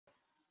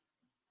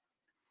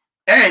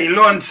Hey,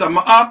 lonesome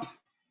up.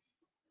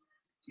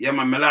 Yeah,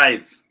 man, my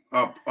life.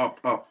 Up.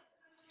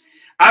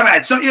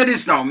 Alright, so hear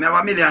this now. I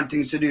have a million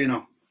things to do, you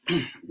know.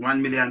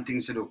 1 million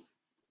things to do.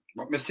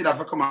 But me still have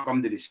to come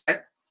to this,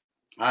 right?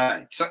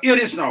 Alright, so hear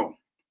this now.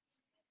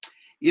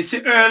 You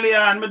see, earlier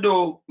on, me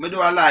do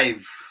a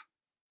live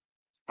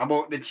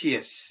about the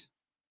chase,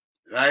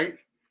 right?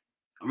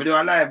 Me do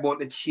a live about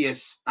the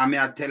chase, and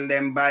I tell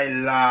them by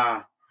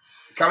law.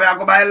 Because we are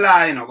go by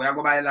law, you know. We are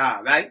go by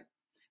law, right?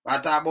 But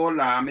I talk about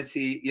law, I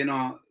see, you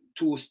know,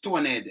 two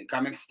stoned.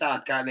 Because I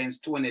start calling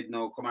stoned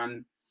now, come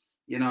and,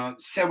 you know,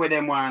 say what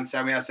them want. So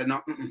I say,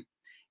 no,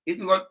 it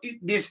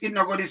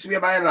not go this way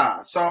by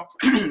law. So,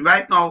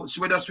 right now, so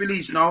we just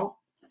release now.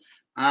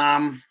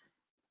 Under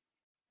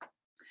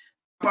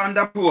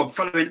probe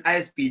following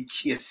high-speed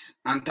chase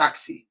and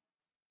taxi.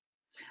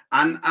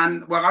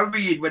 And what I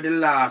read what the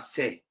law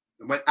say.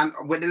 What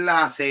the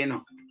law say, you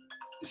know.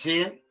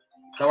 See?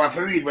 So I have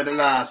to read what the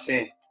law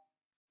say.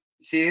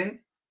 See?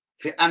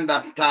 If you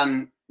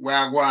understand where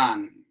I go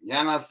on. You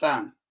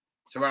understand?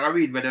 So I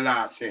read what the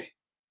law say.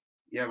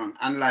 Yeah, man.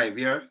 And live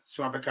here.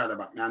 So I have to call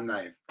about me and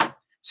live.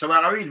 So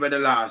I read what the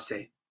law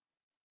say.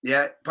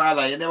 Yeah,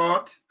 Paula, you know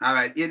what? All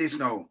right, hear this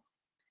now.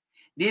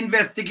 The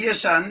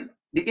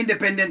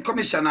Independent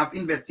Commission of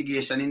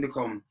Investigation,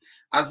 INDECOM,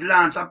 has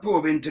launched a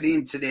probe into the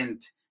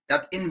incident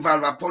that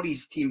involved a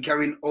police team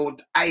carrying out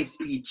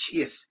high-speed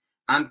chase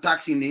and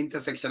taxi in the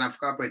intersection of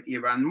corporate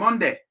area on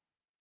Monday.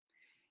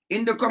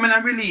 INDECOM in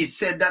a release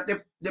said that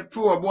the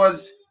probe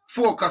was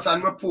focused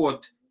on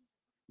report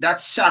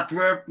that shots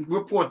were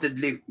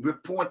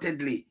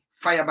reportedly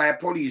fired by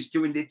police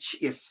during the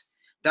chase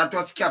that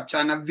was captured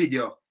on a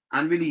video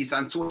and released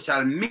on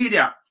social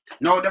media.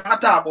 Now, they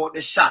talk about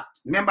the shot.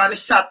 Remember the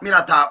shot me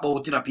that talk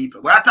about to the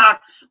people. We're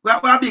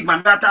a big man.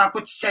 We talk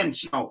with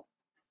sense now.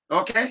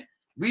 Okay?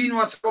 We know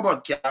what's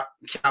about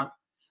cab.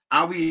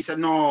 And we say,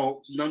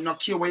 no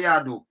care what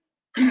you do.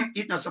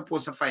 It's not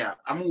supposed to fire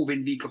a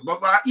moving vehicle.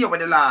 But we hear what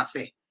the law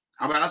say.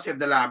 And we're going to save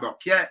the law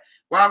book. Yeah?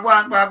 We're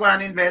going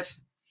to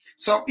invest.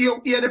 So,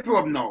 hear the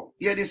probe now.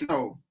 Hear this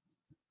now.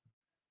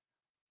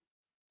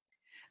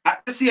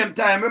 At the same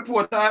time,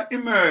 reporter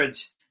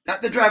emerged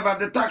that the driver of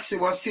the taxi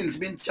was since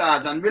been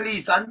charged and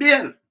released on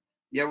bail.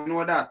 You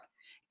know that.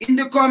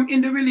 INDECOM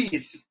in the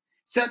release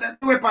said that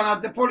the weapon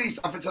of the police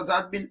officers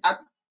had been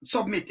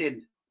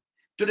submitted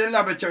to the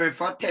laboratory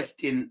for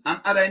testing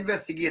and other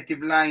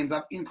investigative lines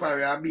of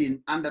inquiry are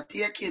being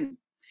undertaken.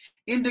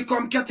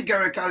 INDECOM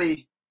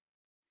categorically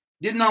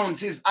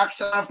denounces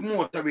action of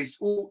motorists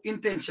who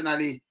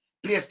intentionally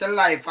place the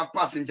life of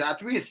passengers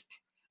at risk,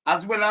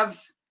 as well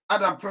as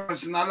other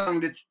persons along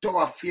the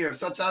thoroughfare,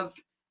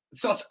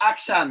 such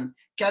action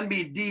can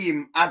be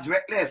deemed as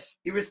reckless,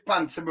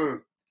 irresponsible,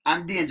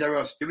 and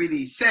dangerous, the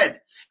release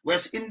said.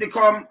 West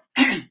INDECOM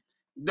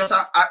just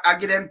I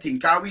give them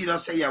think, because we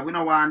just say, yeah, we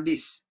don't want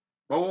this.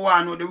 But we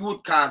want to know the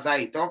root cause of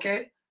it,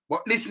 okay?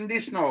 But listen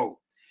this now.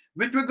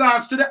 With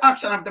regards to the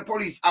action of the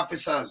police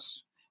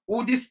officers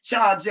who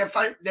discharge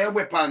their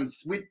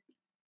weapons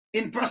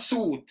in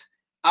pursuit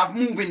of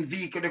moving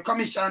vehicle, the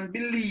commission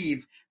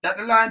believe that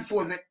the law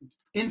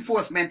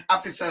enforcement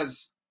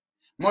officers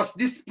must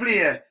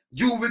display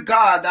due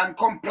regard and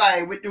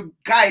comply with the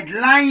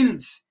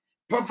guidelines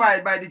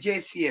provided by the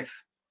JCF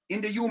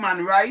in the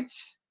human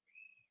rights,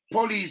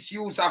 police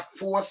use of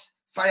force,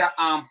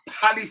 firearm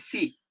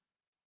policy.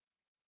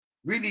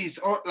 Release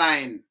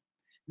outline.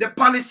 The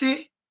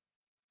policy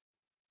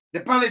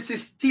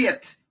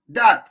states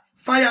that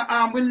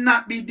firearm will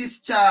not be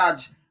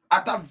discharged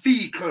at a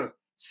vehicle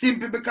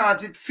simply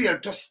because it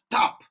failed to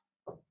stop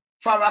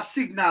for a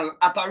signal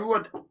at a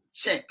road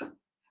check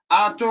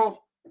or to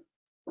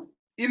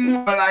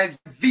immobilize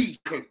the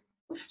vehicle.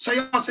 So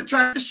you must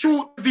try to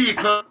shoot the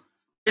vehicle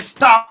to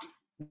stop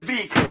the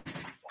vehicle.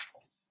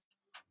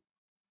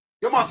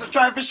 You must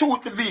try to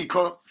shoot the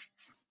vehicle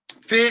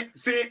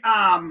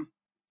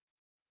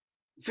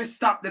to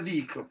stop the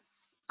vehicle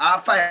or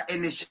fire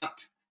any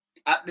shot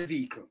at the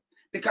vehicle.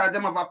 Because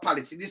them have a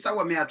policy. This is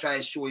what I try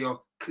to show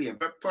you clear.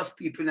 But plus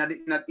people in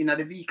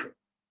the vehicle.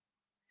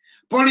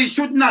 Police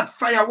should not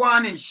fire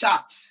warning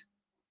shots.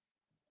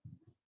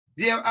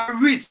 There are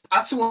risks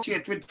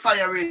associated with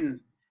firing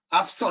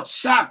of such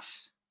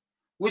shots,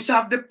 which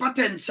have the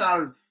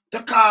potential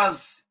to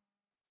cause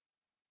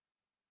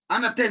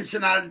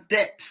unintentional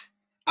death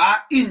or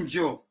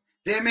injury.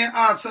 They may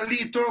also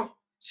lead to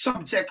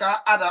subject or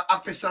other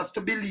officers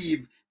to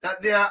believe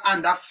that they are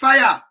under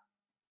fire.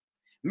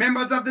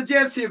 Members of the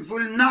JCF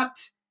will not,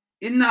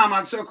 in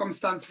normal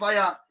circumstances,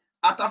 fire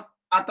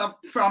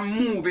from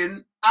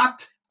moving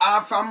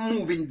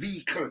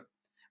vehicle,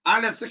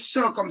 unless the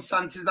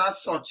circumstances are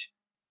such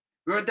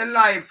where the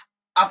life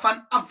of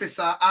an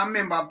officer or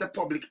member of the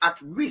public at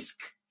risk.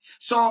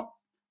 So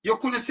you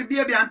couldn't see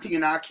baby and thing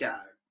in our car,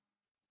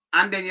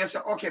 and then you say,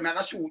 okay, I'm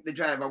gonna shoot the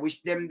driver,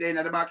 which them there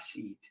in the back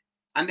seat,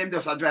 and them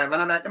just a driver,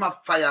 and I like them a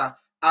fire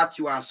at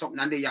you or something,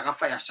 and then you have a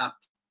fire shot.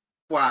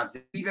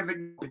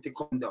 Even if it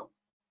come down.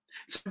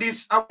 So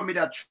this I want me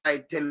to try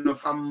tell you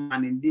of a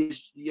man in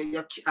this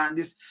you can't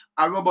this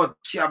a robot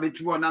cab it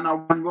run and a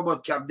one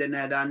robot cab then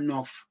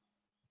enough.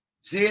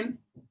 See?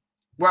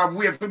 Well,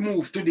 we have to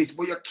move to this,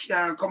 but you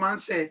can't come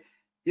and say,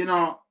 you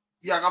know,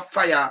 you have a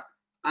fire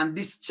and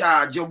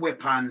discharge your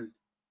weapon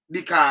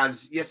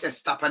because you say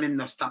stop and him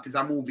not stop is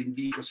a moving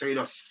vehicle, so you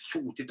just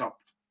shoot it up.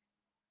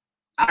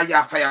 I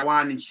have fire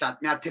warning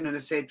shot. Me I tell you they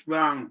say it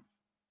wrong.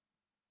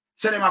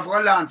 So them have to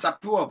lance a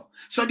probe.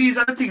 So these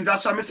are the things.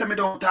 That's why I say me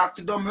don't talk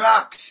to dumb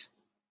rocks.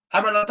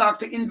 I rather talk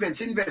to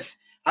invest.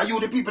 Are you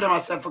the people that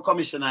myself for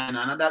commissioner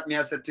and that me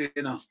I said to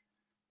you know.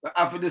 But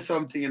I have to do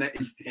something in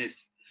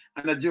invest.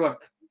 And a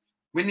joke.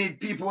 We need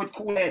people with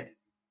cool head.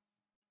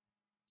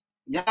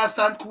 You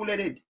understand cool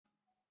headed?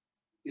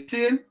 You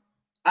see?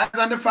 Eyes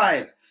on the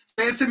file.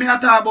 So you see me I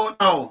talk about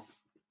now.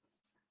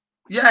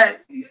 Yeah,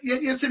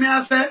 you see me I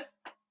say?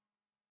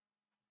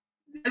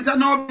 It's a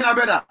no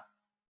better.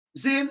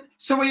 See?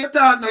 So when you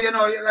talk now, you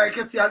know, like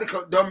you see a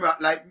little dumb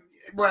rat, like,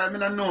 boy, I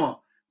mean, I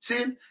know.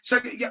 See? So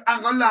you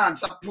ain't gonna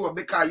lance a probe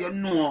because you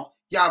know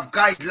you have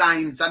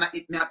guidelines and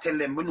it me I tell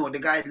them, we know the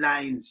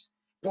guidelines.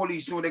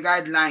 Police know the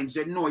guidelines.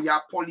 You know you're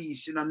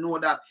police, you know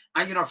that.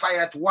 And you know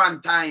fire at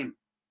one time.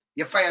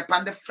 You fire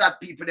upon the flat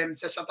people, them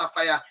say shut a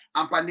fire,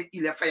 and upon the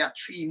hill you fire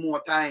 3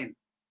 more times.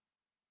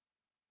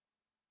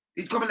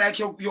 It coming like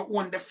you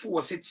own the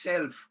force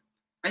itself.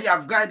 And you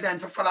have guidelines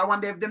for follow. One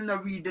day if them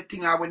not read the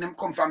thing or when them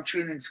come from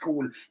training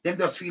school, them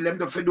just feel them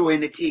don't do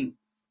anything.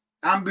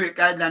 And break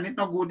guideline, it's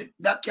not good.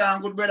 That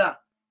can't good, brother.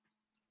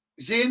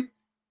 You see?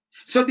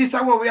 So this is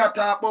what we are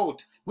talking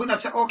about. We're not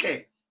say,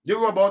 okay, the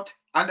robot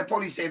and the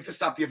police say if you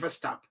stop, you have to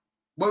stop.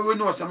 But we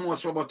know some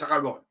most robots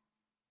are run.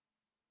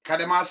 Because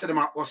them all say them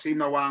are us, him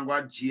no want to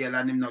go to jail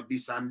and him not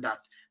this and that.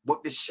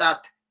 But the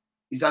shot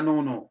is a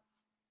no-no.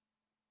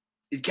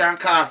 It can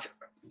cause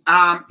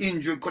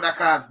injury, could have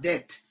caused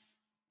death.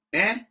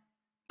 Eh?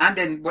 And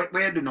then what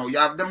you do now? You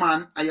have the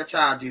man and you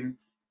charge him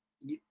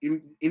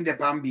in the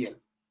pan bail.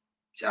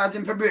 Charge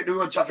him for break the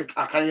road traffic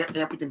act and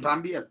you put him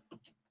pan bail.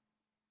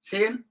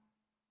 See?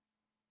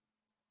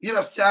 You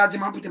just charge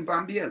him and put him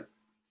pan bail.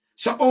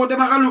 So all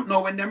them are gonna look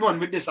now when they run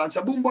with this and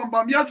say boom, boom,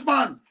 boom, yes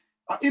man.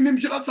 Him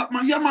should have stopped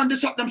man. Yeah man, the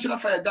shot them should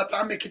have fired that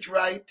and make it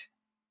right.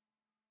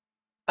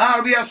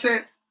 All we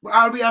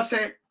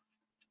say,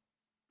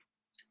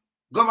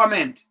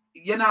 government,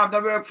 you know have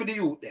the work for the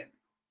youth then.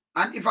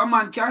 And if a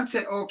man can't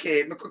say,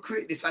 okay, I could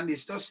create this and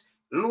this, just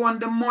loan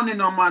the money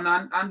no man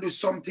and do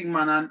something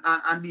man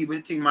and deal with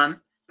the thing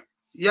man.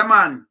 Yeah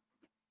man.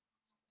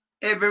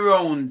 Every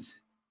round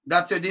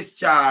that you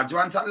discharge,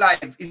 once a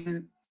life is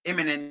in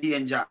imminent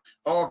danger.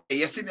 Okay,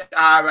 you see that?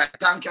 All right,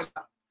 thank you, sir.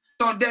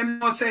 So them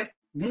must say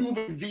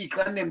moving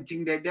vehicle and them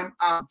thing there, them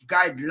have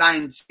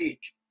guidelines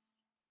stage.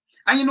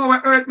 And you know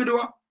what hurt me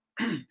though?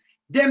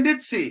 Them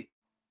did say,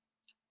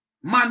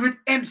 man with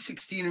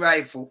M16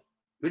 rifle,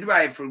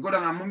 go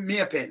down a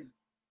mere pen.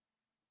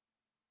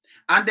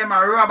 And them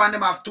are rob and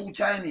them have 2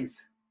 Chinese.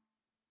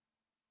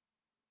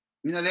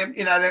 You know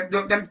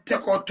them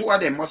take out 2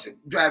 of them, must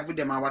drive with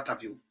them or what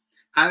have you.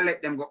 And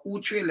let them go. Who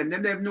trail them?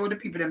 Them they know the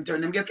people them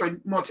turn them get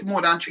more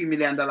than $3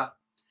 million.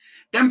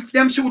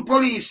 Them shoot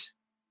police.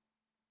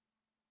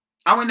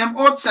 And when them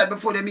outside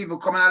before them even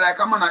come in, like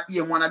I'm gonna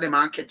aim one of them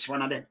and catch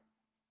one of them.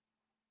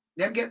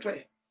 Them get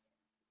where?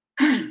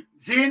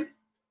 See?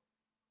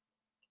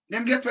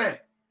 Them get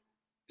where?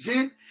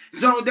 See?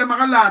 So them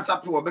are a lance a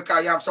pro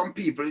because you have some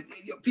people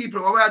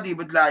who are deal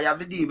with law, you have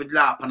to deal with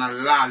law on a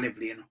law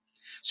level, you know.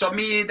 So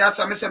me, that's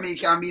why I say me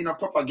can be no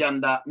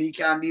propaganda. Me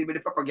can deal with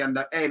the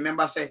propaganda. Hey,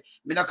 remember say,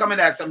 me not come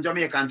like some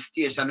Jamaican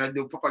station where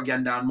do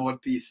propaganda and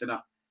mouthpiece, you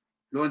know.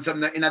 Don't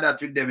something in that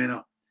with them, you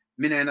know.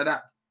 Me no in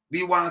that.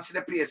 We want to see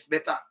the place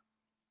better.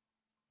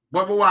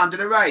 But we want to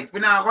do the right. We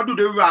not going to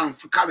do the wrong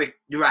to correct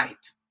the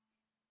right.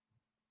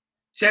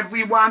 So if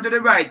we want to do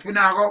the right, we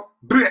not going to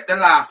break the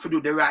law to do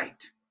the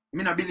right.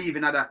 Me not believe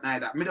in that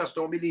neither. Me just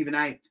don't believe in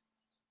it.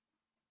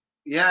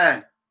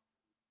 Yeah.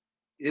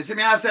 You see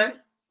me I say?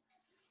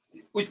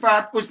 Which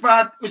part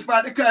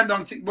the crime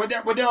done? But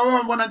they are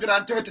around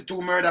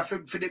 132 murder for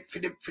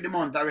the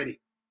month already.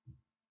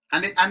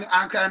 And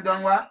crime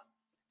done what?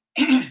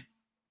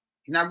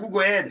 In a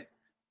Google head.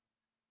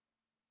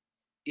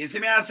 You see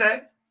me I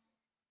say?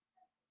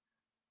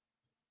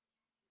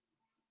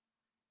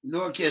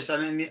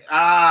 Location in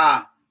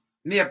the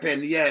near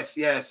pen, yes.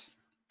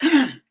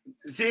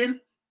 See?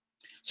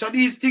 So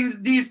these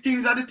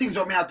things are the things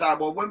what me I talk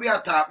about. When we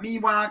are talk, me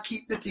want to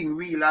keep the thing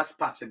real as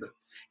possible.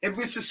 If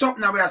we see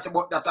something that we say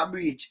about that a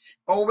breach,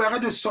 or we're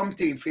gonna do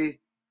something for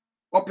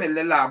uphold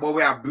the law, but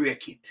we are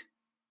break it.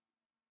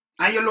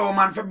 And you allow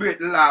man for break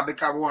the law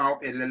because we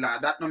want to uphold the law.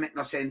 That don't make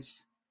no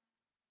sense.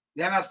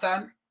 You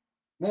understand?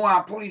 We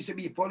want police to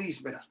be police,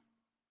 brother.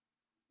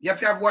 You have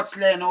to have what's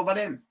laying over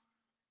them.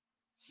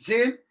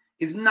 See?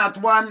 It's not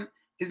one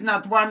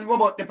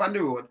robot up on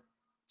the road.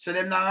 So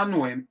them not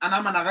know him. And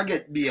I'm not gonna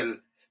get bail.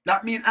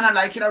 That means and I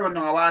like it around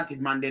a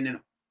wanted man then, you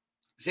know.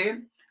 See?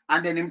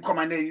 And then him come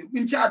and then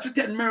him charge with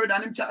 10 murder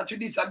and him charge with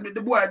this and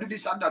the boy do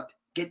this and that.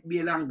 Get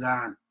bail and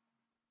gone.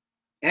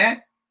 Eh?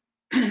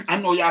 I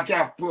know you have to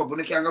have probe.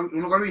 You can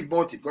go read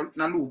about it. Go look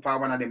in a loop or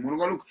one of them. You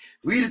go look,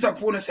 read it up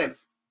for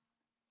yourself.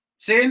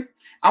 Saying,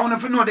 I want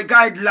to know the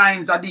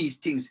guidelines of these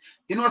things.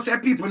 You know, say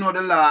people know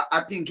the law.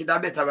 I think it's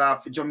better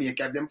for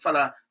Jamaica. Them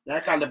follow,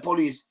 like all the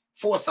police,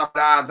 force of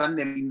laws and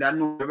them that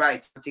know the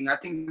rights. I think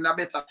it's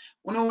better.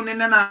 You know,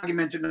 in an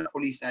argument with the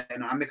police, you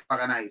know, I make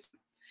organize.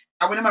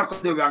 And when I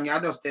come do wrong, I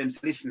just tell them,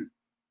 listen,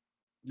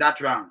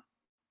 that's wrong.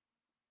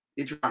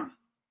 It's wrong.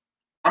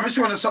 I'm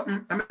showing you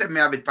something. I'm going to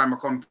have it on my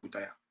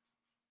computer.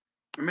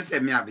 I'm going to say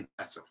me have it.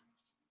 That's all.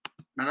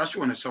 I'm going to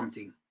show you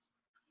something. I'm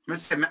going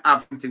to say me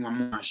have something I'm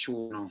going to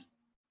show now.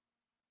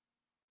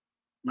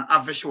 I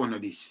have to show you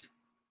this.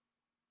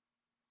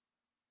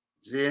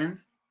 See? I'm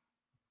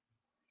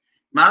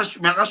going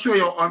to show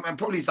you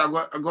police I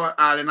go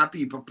all in a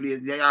people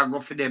place. They are go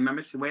for them. I'm going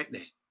to say, wait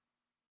there.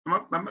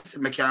 I'm going to say,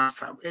 I can't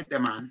find. Wait there,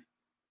 man.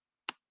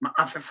 I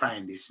have to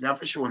find this. I have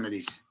to show you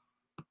this.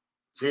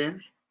 See?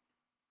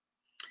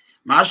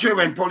 I'm sure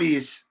when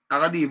police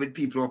are deal with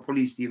people or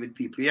police deal with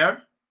people, yeah?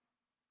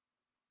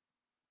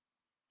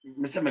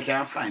 I say I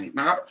can't find it.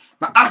 I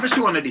have to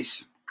show you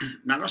this.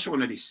 I'm going to show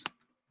you this.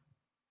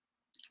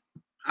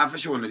 I have to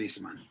show you this,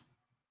 man.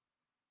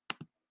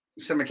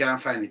 I say I can't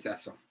find it,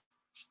 that's all.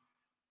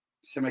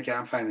 I say I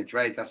can't find it,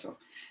 right, that's all.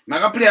 I'm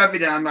going to play a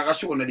video and I'm going to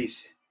show you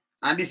this.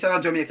 And this is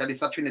not Jamaica,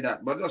 this is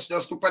Trinidad. But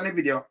just look on the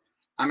video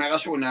and I'm going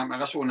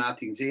to show you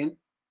things, see?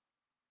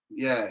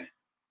 Yeah.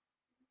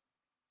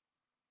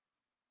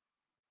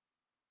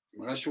 I'm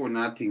going to show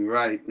nothing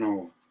right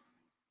now.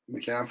 I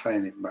can't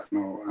find it back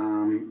now.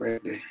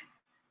 Right there.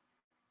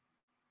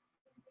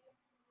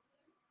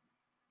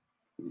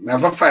 I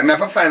have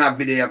to find a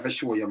video to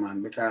show you,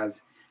 man,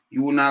 because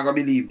you not going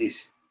to believe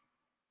this.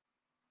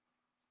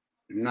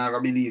 You're not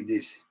going to believe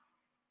this.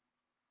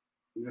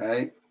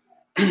 Right?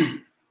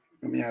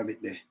 Let me have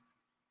it there.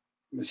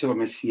 So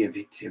I save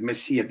it. I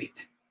save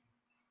it.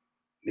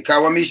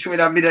 Because when I show you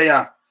that video,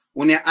 yeah,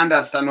 when you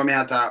understand what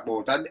I talk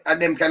about,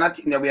 and them kind of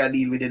thing that we are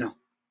dealing with, you know.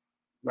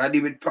 We are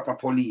dealing with proper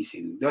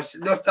policing. Just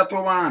that we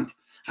want.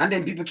 And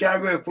then people can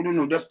work, you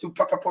know, just do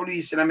proper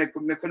policing and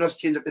make us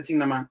change up the thing,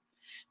 man.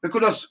 We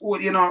could just,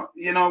 you know,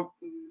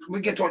 we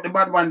get out the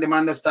bad one, the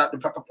man that start the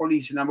proper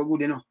policing and we're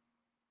good, you know.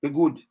 We're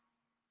good.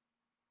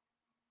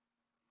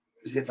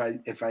 If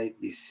I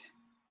hit this.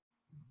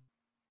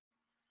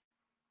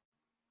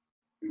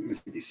 Let me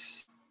see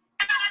this.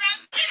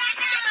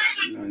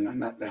 No,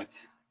 not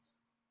that.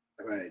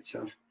 All right,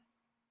 so.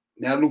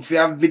 Now look for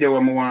a video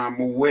where I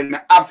want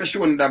I have to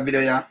show you that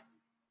video, yeah.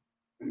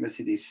 Let me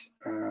see this.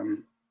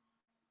 The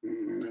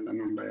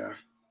number, yeah.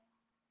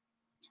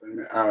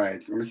 All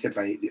right, let me see if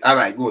I hit it. All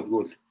right,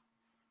 good.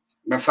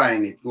 I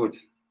find it, good.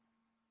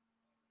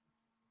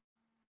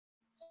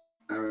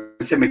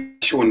 Let me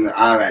show you.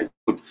 All right,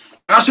 good.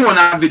 I'll show you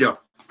a video.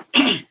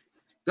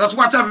 Just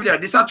watch a video.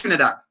 This is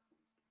Trinidad.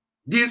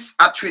 This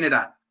at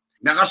Trinidad.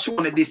 Now I'll show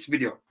you this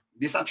video.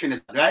 This at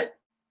Trinidad, right?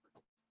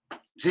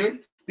 See?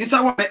 This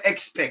is what I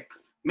expect.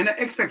 I don't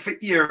expect for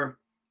ear,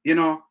 you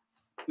know.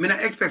 I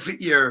don't expect for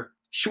ear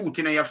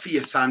shooting in your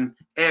face and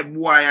hey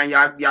boy and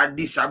you're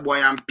this a boy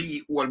and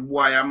pee old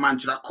boy and man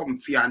should have come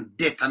for you and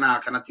death and all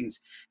kind of things.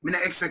 I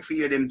don't expect for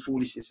you them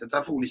foolishness. That's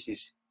a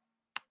foolishness.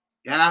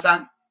 You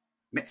understand?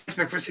 I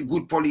expect for see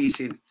good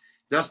policing.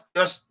 Just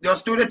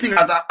do the thing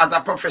as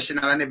a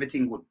professional and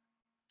everything good.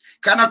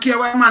 Cannot care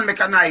what a man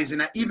mechanize, you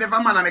know. Even if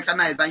a man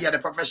mechanize and you're the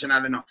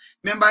professional, you know.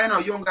 Remember, you know,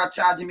 you don't got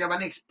charge him, you have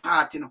an next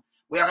part, you know.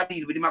 We have to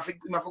deal with him. I have to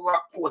go to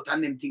court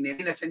and them things.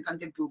 Innocent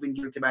until proven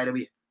guilty, by the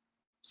way.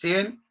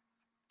 Seeing?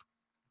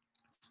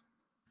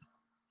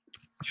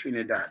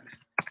 Trinidad.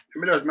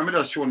 Let me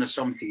just show you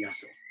something.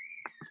 So.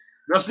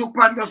 Just look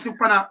on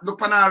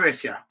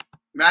arrest here.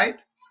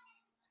 Right?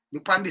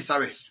 Look on this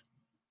arrest.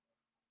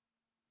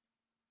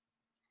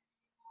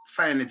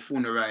 Find it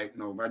phone right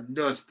now, but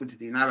just put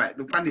it in. All right.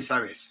 Look on this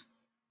arrest.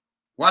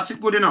 Watch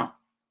it good enough.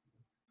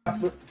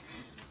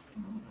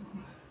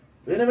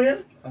 Wait a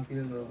minute.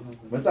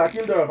 Mr.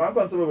 Akildor, I'm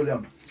Constable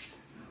Williams.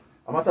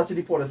 I'm attached to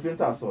the Port of Spain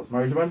Task Force. My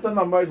regimental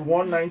number is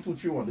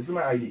 19231. This is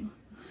my ID.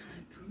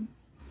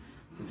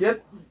 You see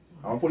it?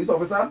 I'm a police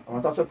officer. I'm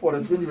attached to the Port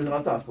of Spain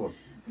Divisional Task Force.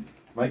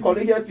 My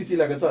colleague here is PC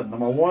Legaton,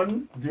 number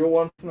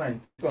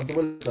 10169.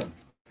 Constable Williams.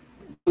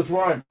 Search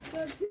warrant.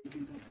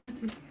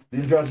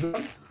 Dangerous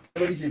drugs.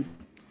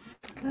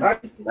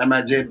 Right? I'm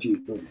a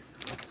JP.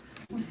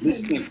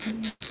 Listening.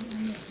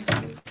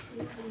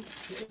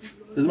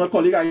 This is my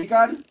colleague ID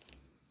card.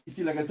 You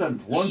see like a ton.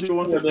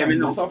 10169.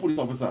 That's our police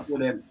officer.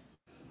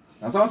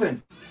 That's what I'm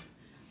saying.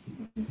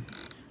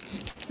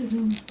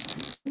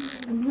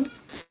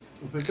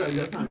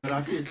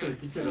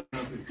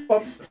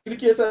 The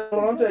case I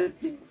want to tell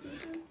you.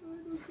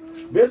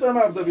 Based on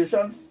my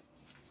observations,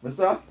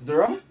 Mr.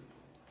 Durham,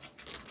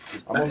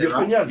 I'm of the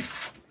opinion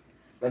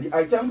that the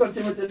item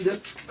contained within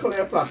this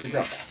clear plastic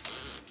wrap,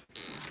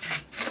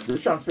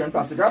 this transparent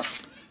plastic wrap,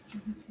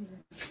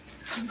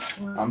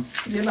 I'm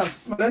seeing and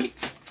smelling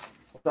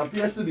what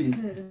appears to be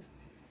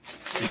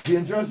a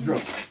dangerous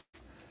drug,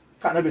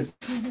 cannabis,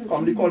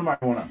 commonly called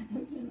marijuana.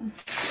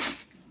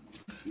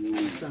 You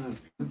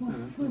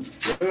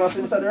are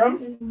saying, Mr. Durham?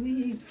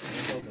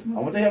 I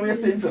want to hear what you're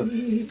saying, sir.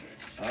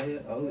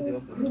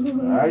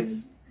 Alright.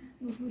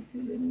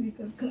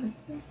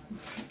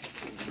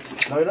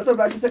 Now, you're not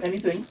obliged to say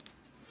anything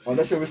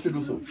unless you wish to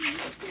do so.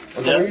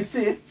 Whatever you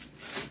say,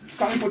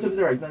 can't be put into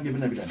the right and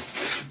given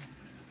evidence.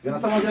 You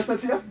understand what I just said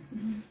here?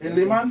 In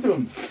layman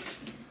terms,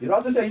 you don't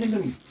have to say anything to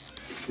me.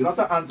 You don't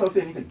have to answer or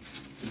say anything.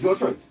 It's your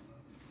choice.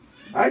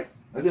 Right?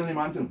 That's in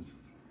layman terms.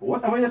 But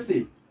whatever you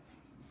say,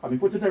 can be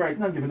put into the right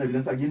and given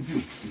evidence against you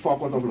before a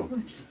court of law.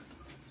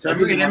 So I'm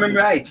giving him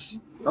rights.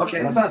 Okay.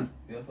 You understand?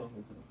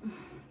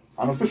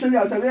 And officially,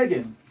 I'll tell you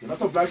again, you're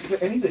not obliged to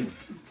say anything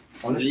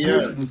unless you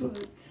wish to do so.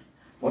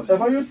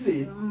 Whatever you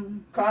say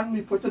can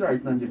be put in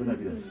writing and given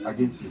evidence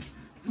against you.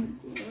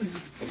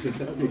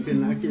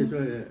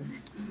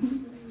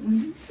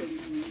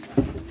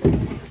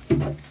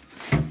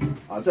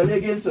 I'll tell you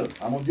again, sir,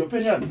 I'm of the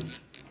opinion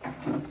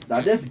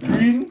that this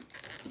green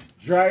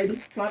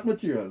dried plant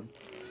material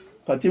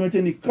contained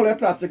in the clear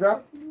plastic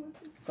wrap,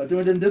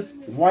 contained in this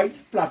white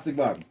plastic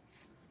bag,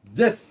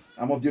 this,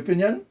 I'm of the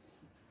opinion,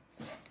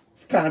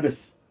 is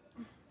cannabis.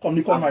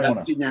 Commonly called marijuana.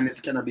 The opinion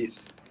is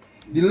cannabis.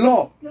 The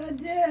law,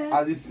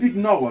 as we speak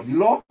now, the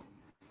law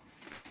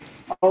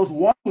allows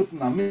one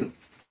person, a male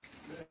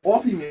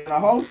or female in a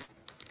house,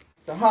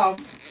 to have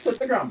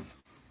 30 grams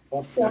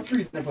or 4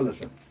 trees in their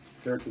possession.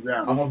 30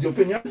 grams. I'm of the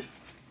opinion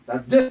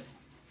that this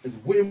is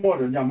way more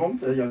than the amount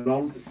that you're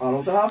allowed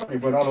to have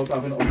and you're allowed to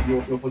have in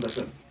your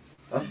possession.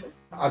 That's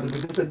as the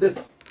witness said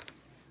this.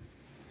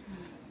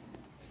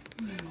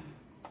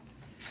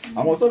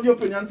 I'm also of the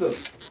opinion, sir,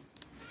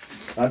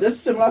 that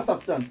this similar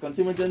substance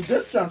contained in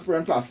this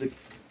transparent plastic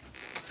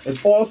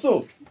is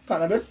also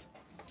cannabis,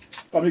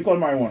 commonly called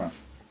marijuana.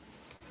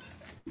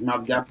 I'm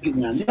of the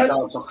opinion it's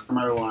also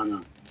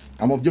marijuana.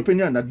 I'm of the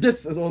opinion that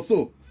this is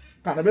also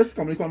cannabis,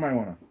 commonly called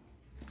marijuana.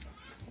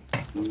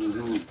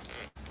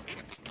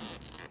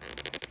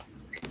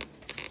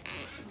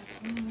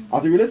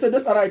 As it relates to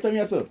this other item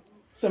here, sir,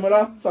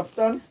 similar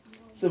substance,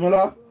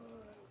 similar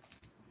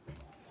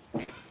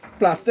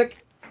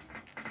plastic,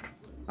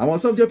 I'm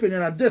also of the opinion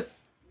that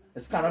this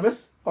is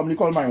cannabis, commonly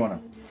called marijuana.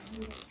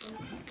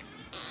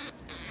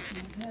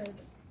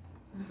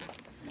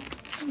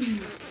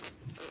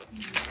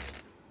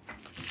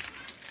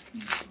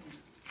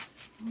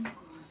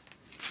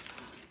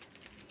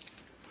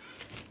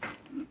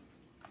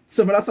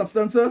 Similar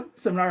substance, sir,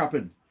 similar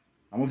wrapping.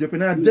 I'm of the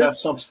opinion that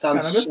this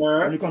cannabis,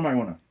 commonly called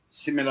marijuana.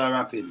 Similar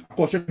wrapping.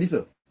 Caution,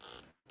 sir.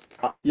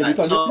 You'll be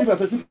conducting a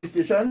police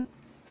station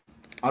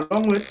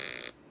along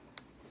with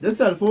this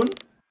cell phone.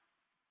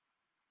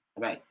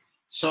 Right.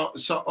 So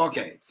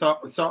okay. So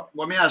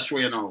let me ask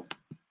you now.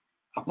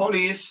 A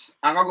police,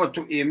 I go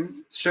to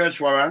him,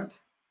 search warrant,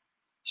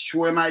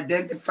 show him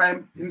identify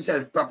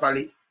himself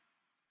properly.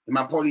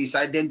 My police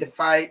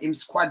identify him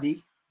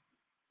squaddy,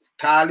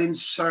 call him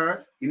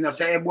sir. Him not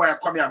say, hey boy,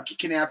 come here, I'm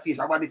kicking in your face.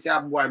 I want to say,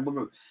 boy,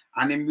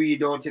 and him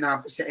read out, you don't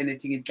have to say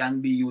anything, it can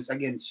be used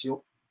against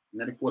you. In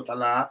the court of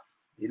law,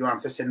 you don't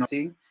have to say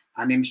nothing.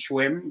 And him show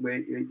him where,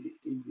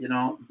 you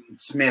know, it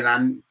smell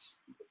and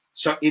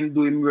so him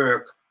do him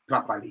work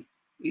properly.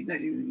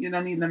 You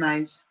don't need the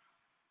nice.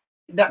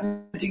 That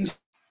things.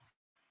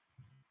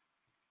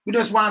 We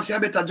just want to say a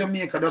better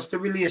Jamaica, just the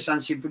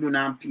relationship with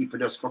and people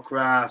just go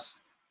cross.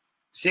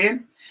 See?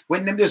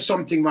 When them do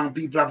something wrong,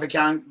 people have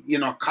can, you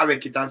know,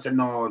 correct it and say,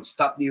 no,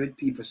 stop dealing with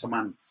people, so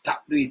man,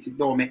 stop doing it, it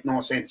don't make no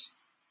sense.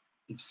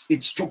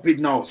 It's stupid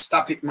now.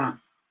 Stop it,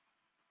 man.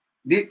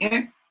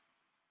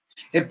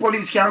 If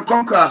police can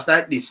come across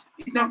like this,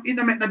 it don't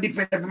make no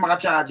difference if I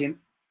charge him.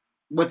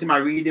 But I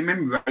read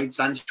him rights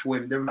and show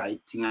him the right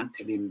thing and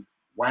tell him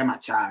why I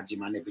charge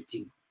him and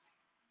everything.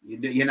 You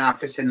don't have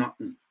to say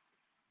nothing.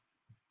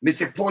 Me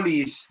say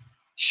police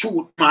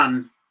shoot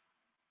man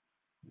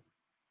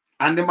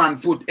and the man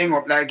foot hang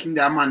up like him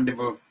the man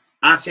devil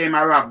and say him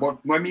a rob.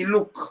 But when me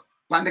look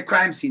on the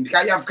crime scene,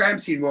 because you have crime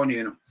scene around here,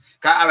 you know.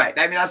 Because alright,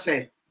 I mean I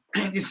say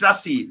this is a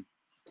scene.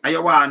 And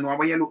you want to know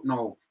where you look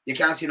now. You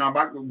can't see no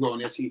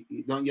background, you see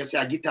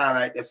a guitar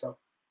right there, so.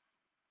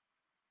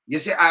 You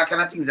see all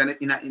kind of things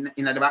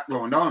in the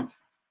background, don't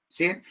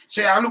see?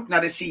 So you look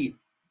at the scene.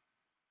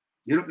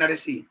 You look at the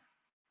scene.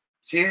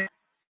 See?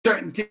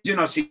 Certain things you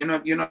know see,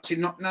 you know see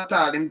nothing at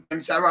all. Them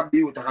say rob the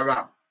youth or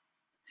rob.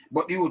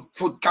 But the youth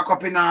foot cock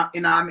up in a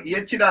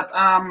you see that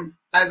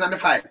eyes on the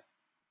fire.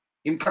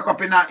 Him cock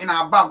up in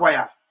a bag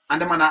wire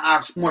and the man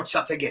ask much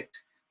shot to get.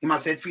 He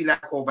must say it feel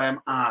like over him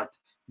heart.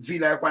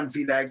 Feel like one,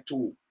 feel like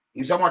two.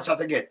 Him so much shot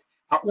to get.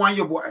 I want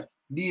you boy,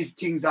 these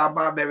things are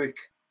barbaric.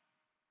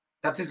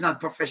 That is not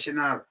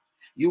professional.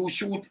 You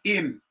shoot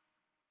him.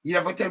 You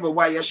never tell me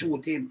why you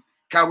shoot him.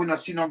 Because we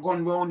not see no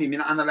gun around him.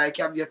 And like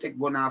you take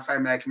gun off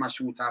him like him a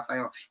shoot off of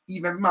you.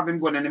 Even if him have him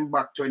gun and him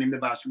back turn him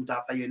never shoot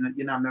off of you.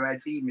 You don't have the right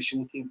for him to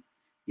shoot him.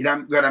 You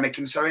don't gotta make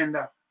him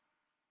surrender.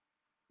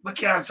 We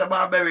can't say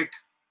barbaric.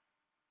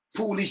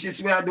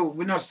 Foolishness we do.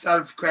 We not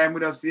solve crime.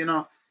 We just, you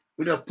know,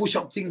 we just push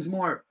up things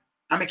more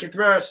and make it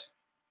worse.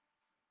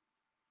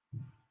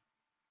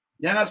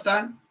 You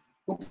understand?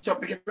 We push up,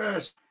 make it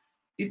worse.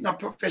 It's not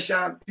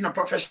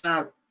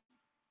professional,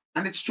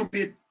 and it's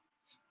stupid.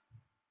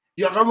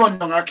 You're gonna run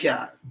down a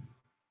car,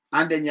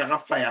 and then you have a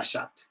fire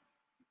shot.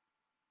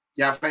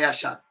 You have fire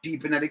shot.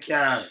 People in the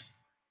car.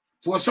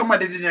 For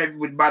somebody didn't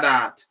with bad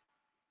heart,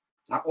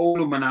 an old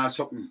woman or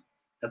something,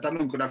 that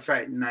alone could have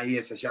frightened her,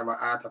 yes, she have a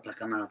heart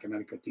attack and all kind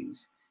of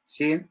things.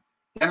 See? You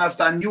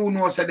understand? You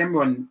know, say them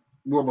run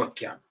robot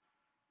cab.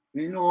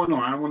 No,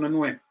 I want to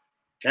know him.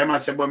 I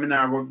must say, but I'm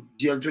not go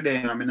jail today,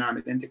 and I'm not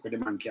take with the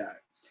man car.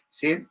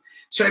 See?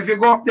 So if you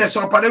go up there,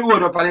 so up on the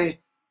road, up on the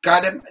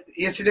car, them,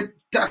 you see the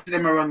taxi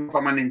them run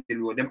permanently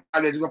road. Them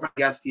always go up at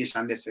the gas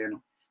station, they say, you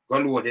know, go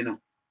load, you know.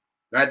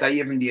 Right, I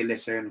even deal, they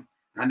say, you know,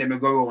 and then we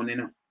go around, you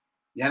know.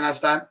 You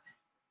understand?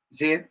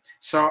 See?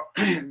 So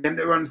them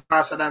they run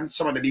faster than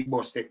some of the big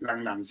bus take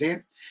long, see?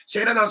 So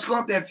you just go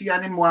up there for you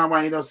and him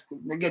one, you just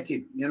get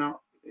him, you know.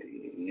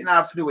 You don't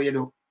have to do what you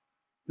do.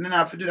 You don't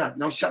have to do that.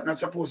 No shot not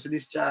supposed to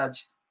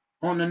discharge.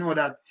 I want to know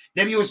that.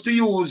 Them used to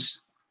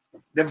use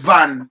the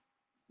van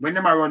when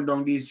them run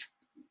down these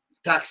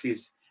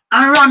taxis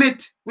and ram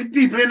it with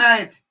people in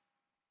it.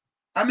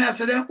 I mean, I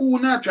say them who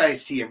not try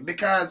save,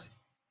 because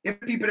if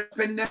people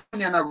spend their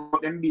money and go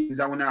them business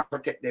and we not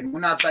protect them, we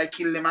not try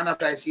kill them and not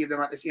try save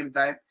them at the same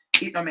time,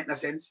 it don't make no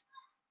sense.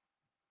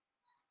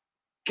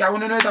 Because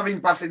we don't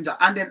having passenger,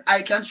 and then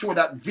I can show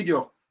that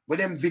video with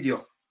them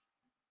video.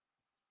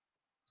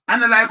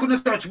 And like I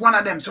couldn't search one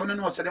of them, so I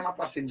know say them a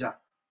passenger.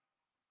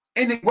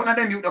 Any one of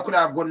them you that could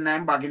have gun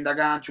 9 bag in the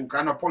gun chook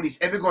and the police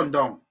every gun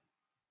down.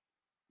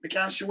 We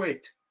can't show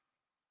it.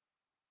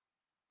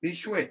 We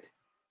show it.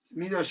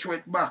 Me just show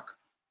it back.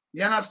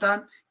 You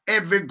understand?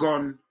 Every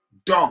gun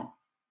down.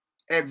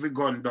 Every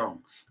gun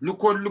down.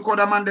 Look how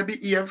the man they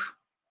behave.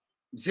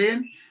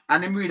 See?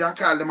 And him read and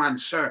call the man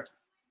sir.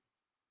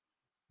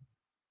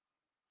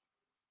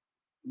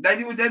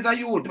 There's a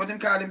youth, but him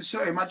call him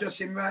sir. He might just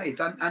him right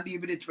and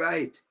deal with it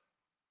right.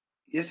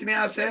 You see me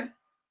I say?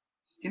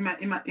 Him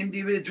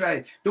deal with it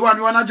right. The one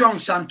who on a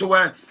junction to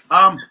where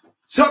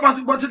so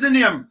what's the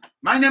name?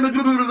 My name is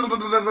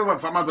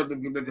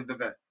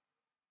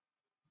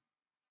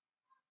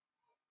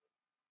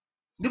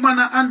the man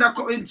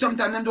undercover.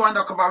 Sometimes them do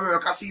undercover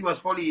work as he was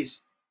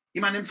police.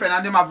 Him and him friend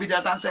and them have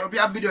video and say, if you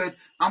have video it,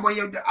 and when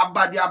you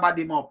bad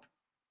him up.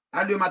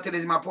 I do my tell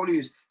him my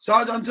police. So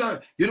I don't tell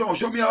you don't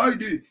show me how I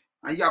do.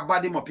 And you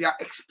bad him up, you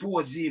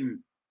expose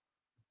him.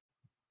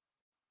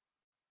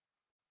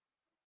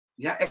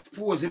 You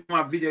expose him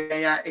my video,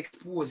 you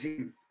expose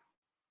him.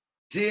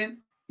 See?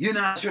 You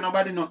not show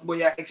nobody nothing, but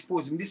you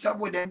expose him. This is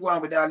what they go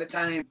on with all the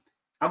time.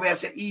 And we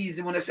say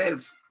easy on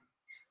yourself.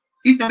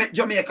 It don't make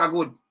Jamaica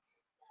good.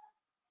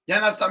 You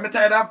understand? I'm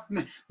tired of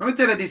let me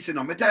tell you this, you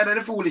know. I'm tired of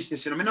the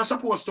foolishness, you know. I'm not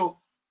supposed to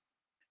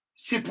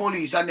see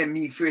police and then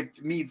me feel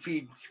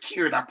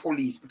scared of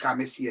police because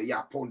I see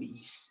you're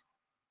police.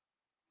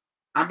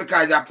 And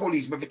because you're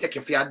police, me take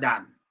you for your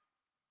done.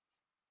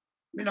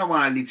 I don't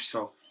want to live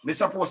so. I'm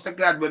supposed to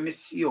glad when I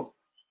see you.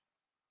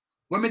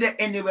 When I there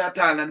anywhere at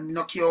all and I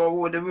not care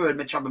over the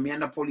world, I trouble me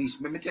and the police.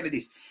 Let me tell you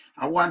this.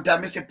 And one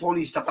time I say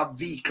police stop a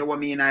vehicle with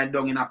me and I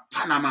down in a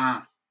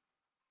Panama.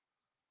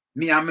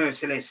 Me are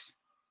merciless.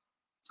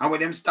 And when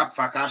them stop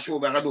for I show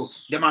where I do,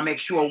 them make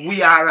sure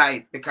we are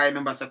right. Because I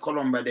remember say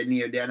Columbia they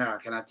near there and all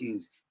kind of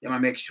things. Them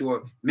make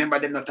sure, remember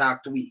them not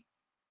talk to we.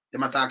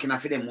 Them are talking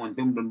for them one,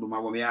 boom,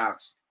 when we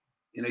ask.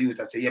 You know, you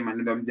that say, yeah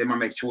man, them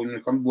make sure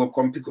when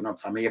come picking up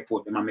from the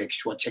airport, them make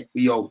sure check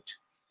we out.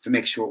 To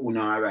make sure we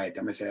know all right.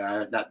 And I say, all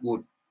right, that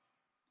good.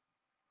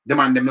 Them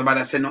and them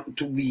nobody say nothing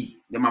to we.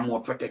 Them are more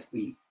protect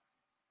we.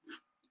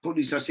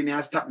 Police don't see me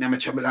and stop me, I'm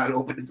trouble all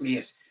over the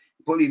place.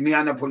 Police, me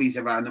and the police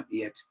ever not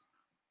yet.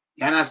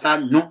 You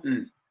understand?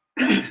 Nothing.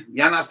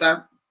 You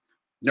understand?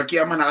 No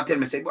care man I tell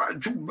me, say,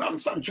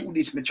 through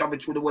this, me travel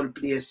through the whole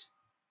place.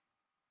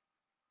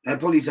 The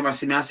police ever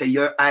see me and say,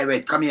 you're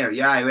irate, come here,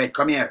 you're irate,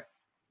 come here.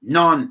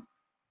 None.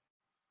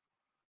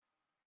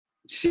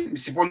 See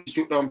police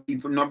shoot down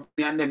people, not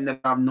me and them never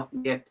have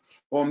nothing yet.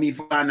 Or me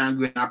for and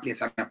go in a place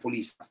like a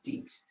police have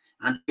things.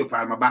 And take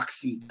up my back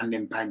seat and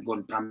them pine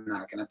gun pan and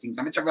all kind of things.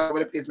 I'm travel over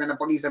the place when the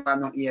police have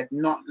not yet.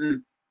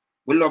 Nothing.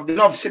 We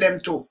love see them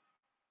too.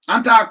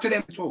 And talk to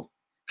them too.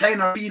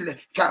 Kind of feel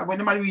when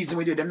the reason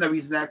we do them, the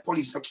reason that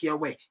police don't care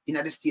away in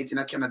the state,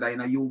 in Canada, in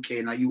the UK,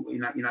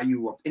 in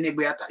Europe,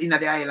 anywhere in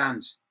the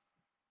islands.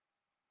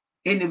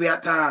 Anywhere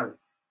at all.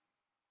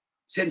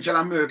 Central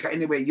America,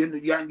 anyway,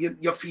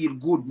 you feel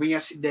good when you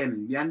see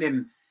them. You and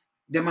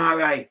them all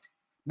right.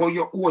 But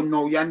you own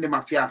now, you and them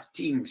have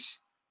things.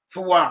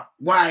 For what?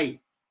 Why?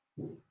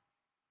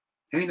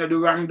 You know the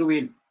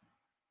wrongdoing.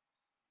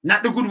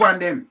 Not the good one,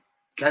 them.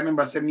 Can I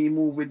remember say me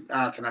move with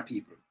all kind of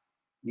people.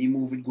 Me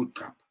move with good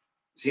cop.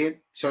 See?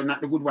 So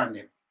not the good one,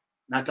 them.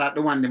 Not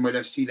the one them where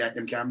they see that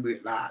them can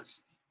break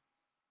laws.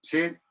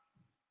 See?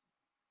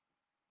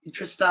 It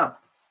will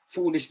stop.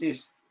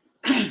 Foolishness.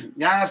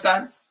 You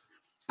understand?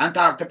 And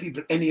talk to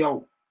people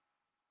anyhow.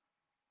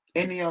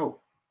 Anyhow.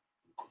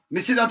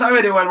 Me see that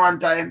already one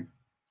time.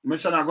 My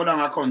son I go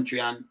down a country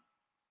and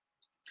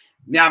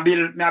me I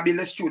build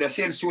a studio,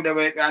 same studio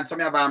where and some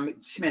have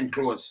cement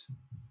clothes.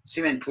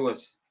 Cement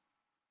clothes.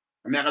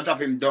 I'm going to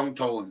drop him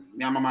downtown.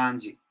 Me and my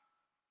manji.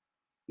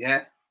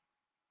 Yeah?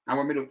 And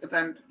when me do, that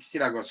time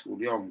still I go to school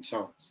young,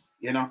 so,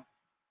 you know.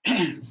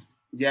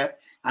 Yeah?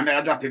 I'm going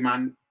to drop him,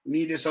 and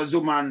me, this a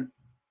zoom, and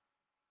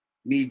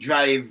me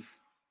drive,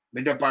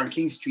 me up on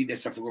King Street,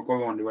 there's stuff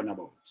go around the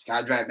runabout. So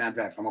I drive,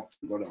 I'm up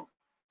and go down.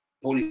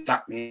 Police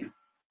stop me.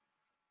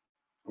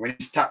 When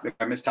he stop me,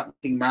 I stop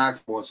think my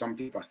ask about some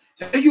people.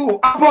 Say, you,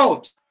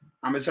 about?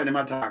 And my son,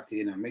 him talk to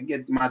you, know. Me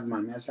get mad,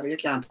 man. I say, you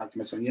can't talk to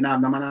my son. You don't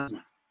have no manners,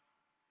 man.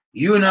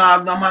 You don't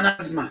have no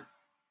manners, man.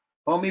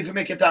 How me if you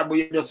make it up, but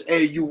you just,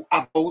 hey, you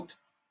about?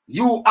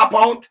 You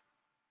about?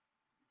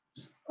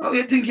 How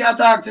you think you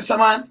talk to some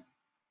man?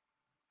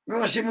 You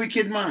rush him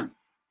wicked, man.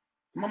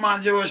 My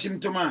man, you rush him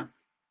too, man.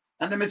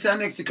 And then I say,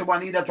 next to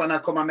one, that one I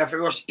come and I have to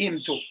rush him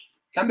too.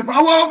 Can be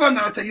power over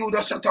now? I say, you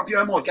just shut up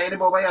your mouth. Can you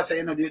never over here say,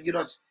 you know, you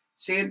just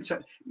saying, so,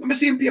 I'm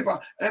seeing paper.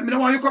 I don't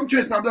want you come to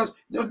it now, just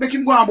make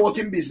him go on about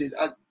him business.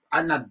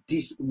 And not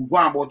this, go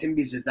on about him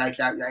business like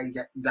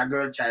a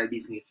girl child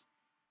business.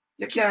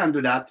 You can't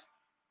do that.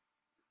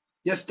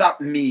 Just stop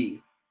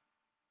me.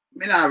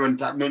 Me not run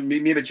tap.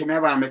 Maybe to me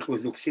have my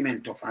clothes look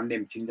cement up and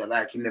them things that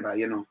like him never,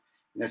 you know.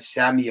 Let's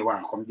say me you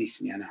want come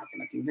this me and that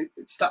kind of thing.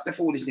 Stop the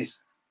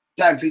foolishness.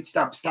 Time for it,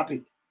 stop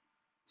it.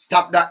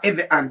 Stop that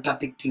heavy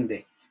antatic thing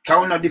there.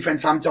 Cause not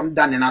different from some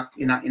done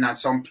in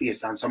some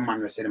place and some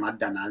man will say them are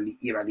done and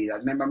even these.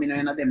 Remember me no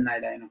in them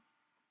neither, you know.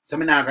 So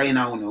me not in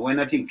a uno. When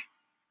I think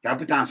I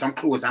put on some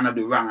clothes and I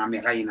do wrong and me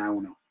in a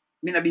uno.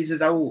 Me no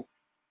business a who.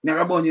 Me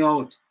a burn you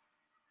out.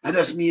 I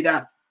just me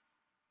that.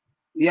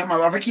 Yeah, man,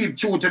 we have to keep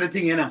true to the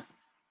thing, you know.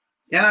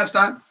 You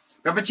understand?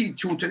 We have to keep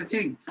true to the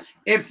thing.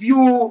 If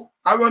you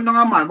are running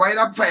a man, why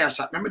that fire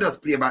shot? Let me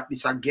just play about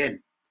this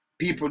again.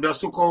 People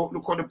just look how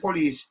the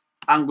police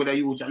angle the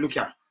youth. Look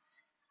here.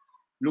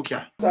 Look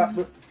here.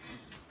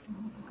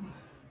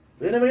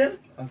 Wait a minute.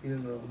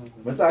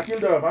 Mr.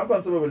 Akil, I'm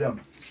Constable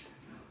Williams.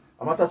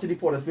 I'm attached to the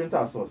police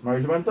task force. My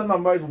regimental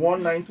number is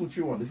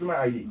 19231. This is my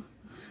ID.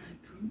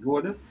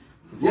 Good.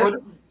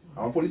 Good.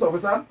 I'm a police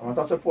officer. I'm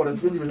attached to the police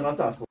divisional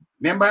task force.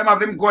 Remember, I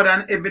have him good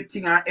and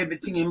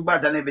everything in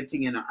badge and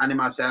everything, you know. And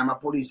him say, I'm a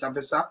police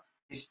officer,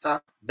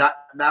 Mr.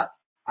 That,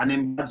 and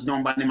him badge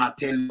number, and him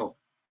tell you.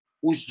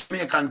 Who's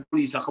Jamaican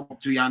police come up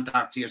to you and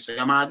talk to you, so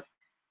you're mad?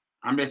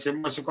 And they say,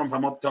 must you come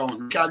from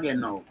uptown. Look again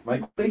now. My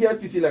colleague here is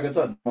PC like a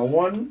son. My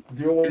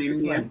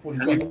 10169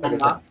 police officer like a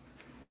son.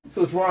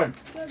 Search warrant.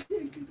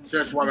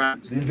 Search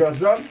warrant. Dangerous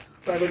drugs,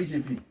 cyber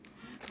DJP.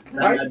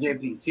 Cyber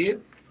DJP, see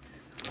it?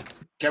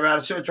 Can we have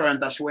a search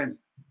warrant to show him?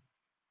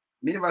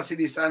 Me never see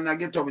this and I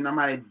get up in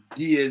my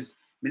days.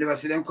 Me never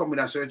see them come with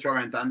a search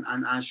warrant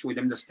and show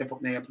them the step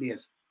up near your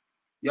place.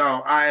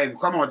 Yo, I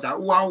come out.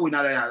 Who are who in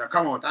the yard?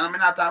 Come out. And I'm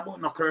not talking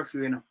about no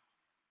curfew, you know.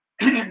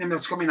 Them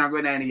just come in and go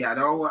in the yard.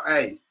 Oh,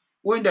 hey,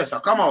 who in there, sir?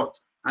 Come out.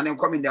 And them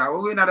come in there.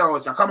 Who in the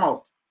house, sir? Come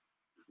out.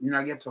 You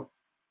know, get up.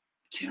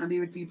 Can't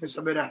deal with people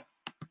so better.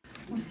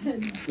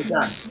 This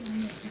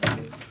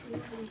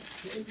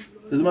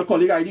is my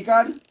colleague ID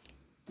card.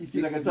 You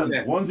see, like I said,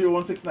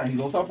 10169. He's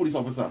also a police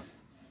officer.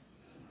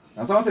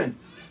 That's what I'm saying.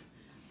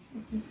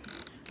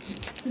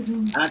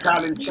 And I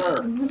call him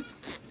sir.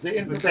 Say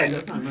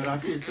independent.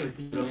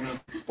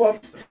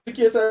 But the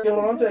case I get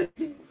on to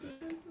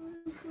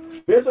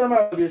based on my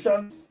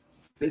observations,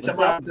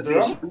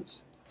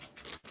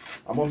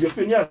 I'm of the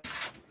opinion.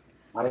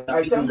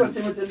 I can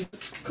continue to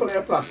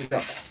clear plastic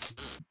up.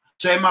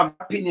 So in my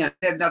opinion,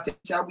 if that is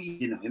how we,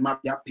 you know, in my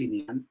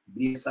opinion,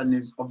 based on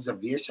his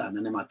observation,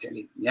 and I'm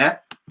telling, yeah?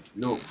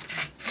 Look.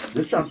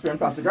 This transparent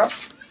plastic up.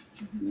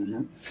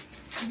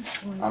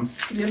 I'm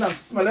seeing and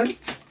smelling.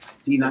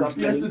 Seeing and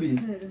smelling. To be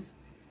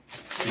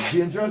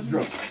dangerous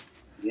drug.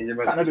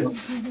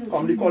 Cannabis.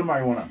 Commonly called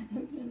marijuana.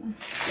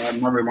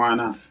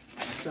 Marijuana.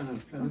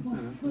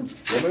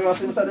 You want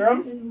to say, Mr.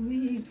 Durham?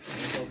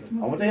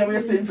 I want to hear what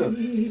you're saying, sir.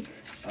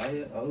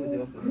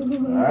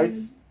 Alright.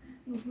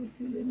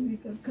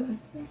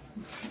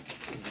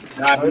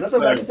 Now, you're not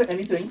about to say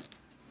anything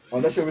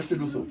unless you wish to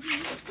do so.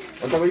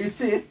 Whatever you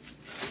say,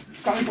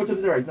 can we put it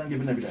to the right and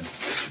give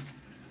evidence?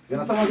 You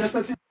understand what I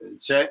just said?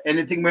 So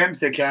anything we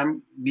say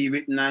can be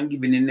written and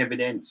given in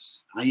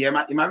evidence. And you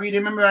might really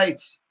remember right.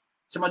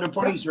 Some of the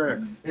police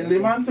work. In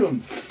layman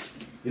terms,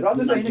 you don't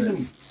have to say anything to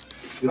me.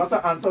 You don't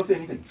have to answer or say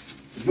anything.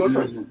 It's your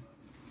choice.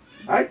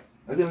 Right?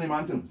 That's in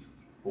layman terms.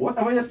 But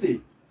whatever you say,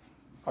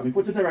 can we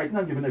put it to the right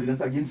and give evidence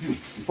against you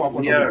before I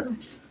go.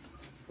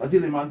 That's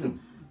in layman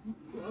terms.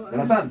 You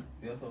understand?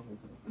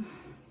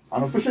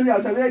 And officially,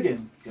 I'll tell you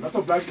again, you're not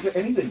obliged to say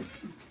anything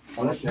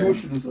unless you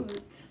wish to do so.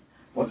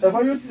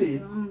 Whatever you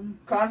say,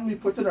 can we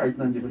put it right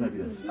and give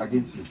evidence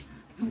against you?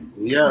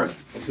 Yeah.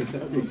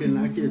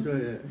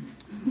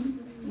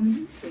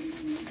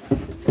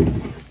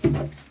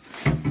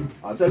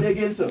 I'll tell you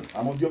again, sir,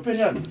 I'm of the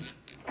opinion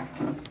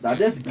that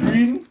this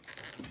green,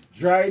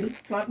 dried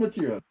plant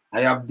material.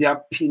 I have the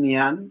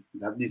opinion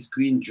that this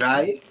green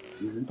dry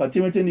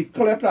contained in the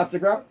colour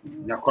plastic wrap.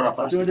 The colour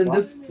plastic contained in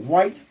this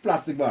white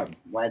plastic bag.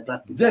 White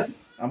plastic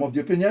this, bag. I'm of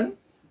the opinion,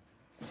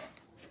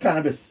 it's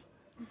cannabis.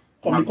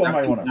 Commonly called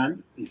marijuana.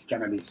 It's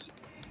cannabis.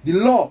 The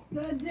law,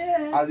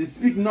 as we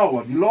speak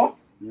now, the law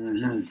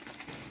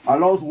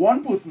allows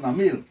one person, a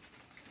male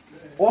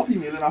or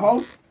female in a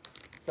house,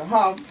 to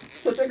have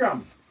 30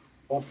 grams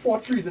or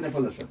 4 trees in their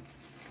possession.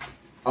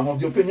 I'm of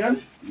the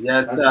opinion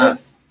that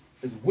this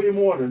is way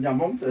more than the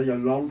amount that you're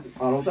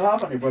allowed to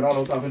have and your brother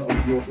allowed to have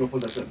in your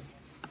possession.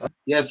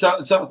 Yeah,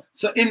 so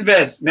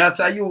invest. Me I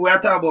say you we are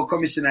talking about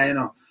commissioner, you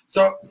know.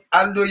 So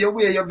although you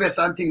wear your vest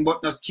and thing,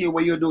 but not care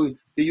what you do,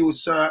 you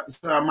use sir,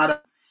 madam.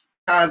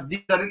 Because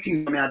these are the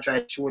things I try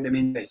to show them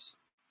invest.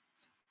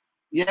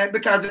 Yeah,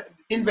 because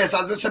invest,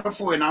 as we said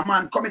before, you know, a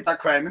man commit a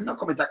crime, he not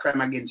commit a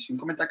crime against you,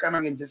 commit a crime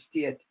against the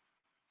state.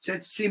 So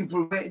it's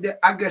simple, the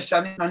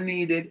aggression is not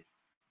needed.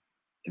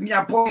 If me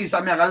a police,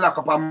 I'm gonna lock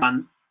up a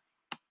man.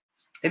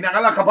 If I'm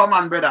gonna lock up a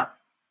man, brother.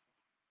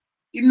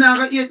 If not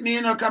gonna hate me,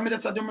 you know, because I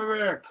just do my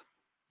work.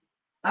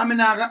 I'm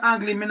not gonna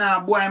angle him, I'm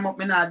not boy him up,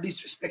 I'm not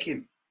disrespect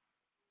him.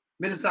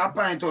 I just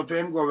point out to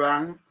him go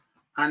wrong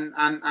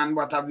and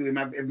what have you,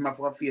 if I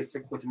for face the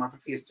court, I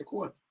face the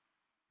court.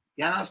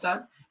 You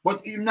understand?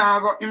 But him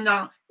now,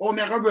 oh,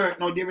 me go work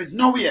now, there is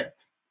nowhere.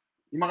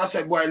 He might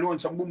say, boy, loan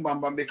some boom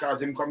bam bam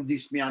because him come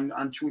diss me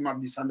and chew him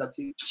up this and that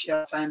thing.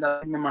 Share find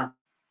that man.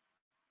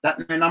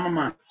 That man, I'm a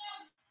man.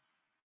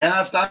 You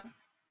understand?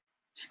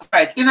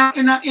 Right, in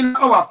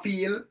our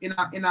field, in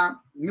a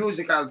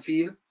musical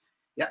field,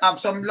 you have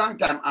some long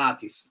time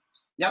artists.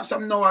 You have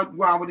some now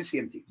go on with the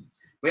same thing.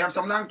 We have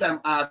some long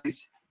time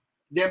artists.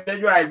 They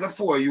rise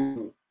before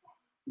you.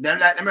 They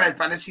like them rise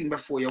on the scene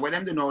before you. When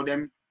them do know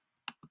them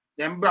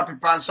brought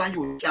people on some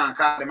you can't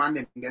call them and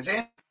them. They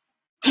say,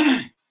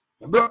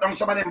 you broke down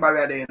some of them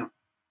barrier there, you know.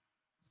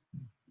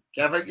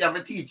 You have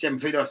to teach them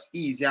for just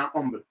easy and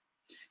humble.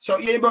 So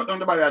you broke down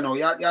the barrier now.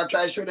 You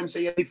try to show them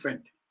say you're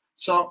different.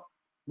 So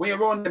when you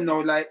run them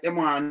now, like them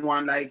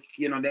one like,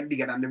 you know, them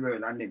bigger than the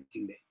world and them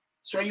thing there.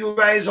 So you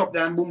rise up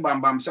there and boom bam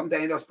bam.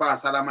 Sometimes you just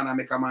pass other man and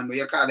make a man where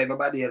you call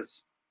everybody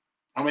else.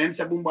 And when them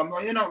say boom bam,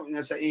 you know,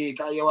 you say, hey,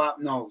 can you up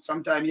now?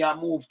 Sometimes you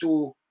move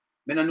to,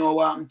 I don't know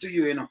what happened to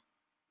you, you know.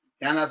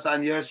 You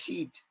understand your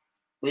seat.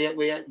 Where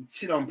you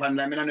sit down and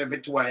like, I don't know if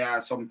it's why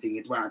or something,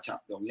 it want to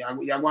chop down.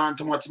 You want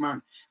too much,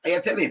 man. And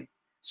you tell him.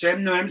 So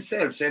him know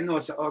himself. So him know,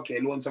 so, okay,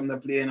 loan some the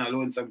plane, or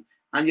loan some.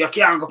 And you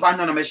can't go on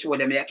none of my show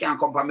them. You can't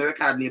come on my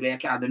record label. You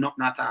can't do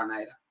nothing at all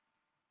neither.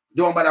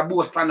 Don't bother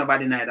boast on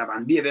nobody neither,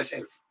 man. Behave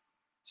yourself.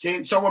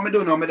 See? So what I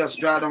do now, I just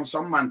draw down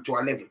some man to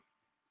a level.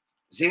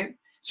 See?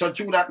 So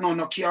through that now,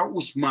 no care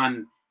which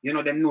man, you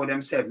know, them know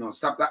themselves now.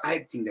 Stop that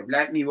hype thing. Them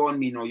like me, run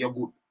me now, you're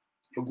good.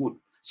 You're good.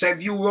 So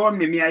if you run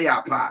me a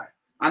your part,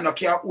 and no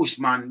care which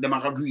man, them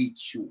are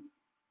greet you.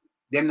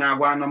 Them not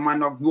go on, no man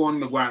not grown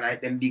me go on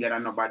like them bigger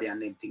than nobody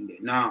and them thing there.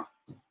 No.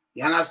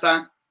 You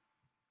understand?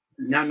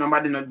 No,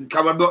 nobody not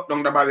cover block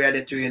down the barrier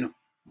there too, you know.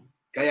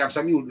 Because you have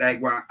some youth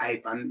like one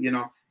hype and you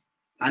know,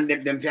 and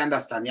them if you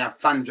understand, you have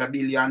fans a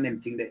billion and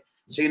them thing there.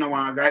 So you know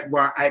one guy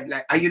go hype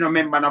like and you don't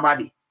remember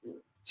nobody.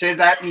 So it's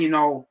like me, you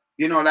know,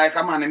 like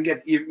a man and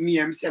get me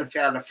himself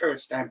here the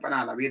first time on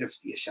all the radio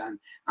station,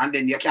 and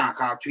then you can't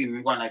call to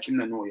him going like him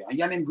don't know you. And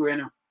your name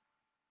growing up.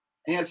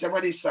 And you say,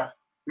 what is sir?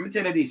 Let me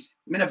tell you this.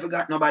 I never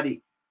forgot nobody.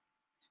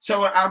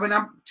 So when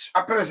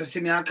a person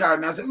see me and call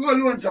me, I say, go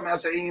loan something. I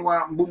say, you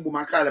want boom boom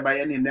and call it by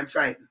your name, them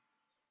frightened.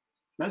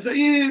 I say,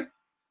 yeah,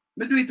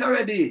 me do it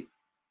already.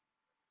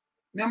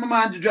 Me and my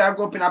man to drive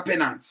go up in a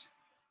penance.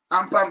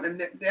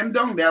 And them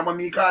down there, when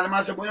me call them,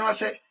 I say, boy, I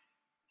say,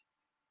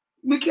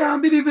 me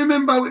can't believe you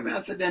remember with me. I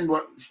said, then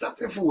what? Stop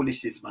your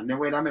foolishness, man. The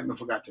way that make me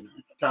forget to know.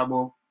 I talk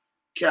about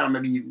can't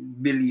maybe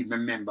believe me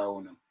remember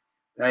you know.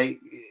 Like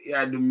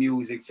you do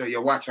music, so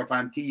you watch up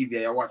on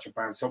TV, you watch up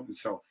on something,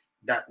 so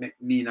that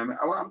make me I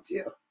want to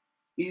tell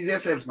you. Ease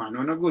yourself, man.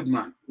 You're a good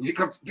man.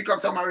 Pick up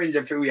some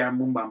arranger for you and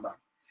boom bam bam.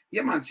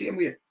 Yeah, man, same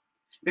way.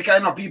 Because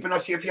you know people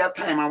not see if you have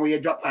time and when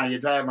you drop on, you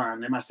drive on,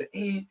 they might say,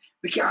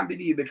 we can't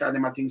believe because they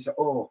might think so,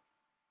 oh,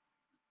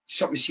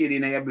 something shady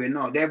in your brain.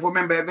 No, they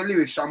remember every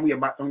lyrics somewhere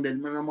back on there.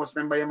 I must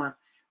remember you, man.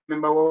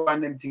 Remember what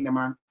one them thing,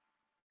 man.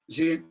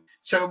 See?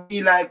 So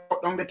be like,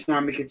 put down the thing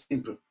and make it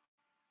simple.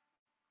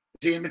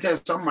 See, me tell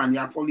some man,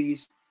 you're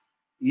police,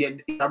 you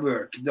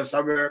work, just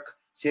a work.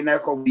 Same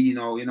like how we, you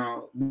know,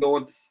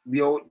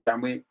 we out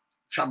and we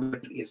travel the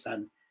place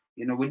and,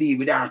 you know, we deal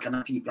with all kind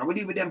of people. And we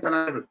deal with them kind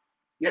of level.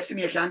 You see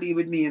me, you can deal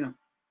with me, you know.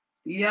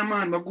 Yeah,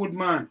 man, I'm a good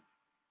man.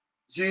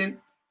 See?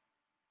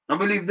 I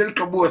believe the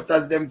little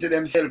boasters them to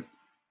themselves.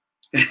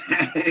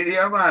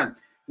 Yeah, man.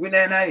 We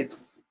night.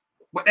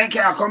 But then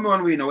can't come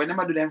on with, you know. When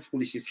them do them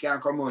foolishness,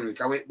 can't come on with.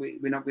 Because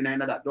we not in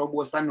that. Don't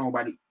boast for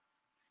nobody.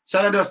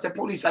 So not just the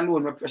police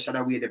alone we pressure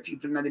away. The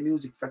people in the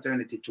music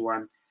fraternity too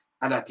and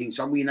other things.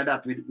 So we know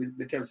that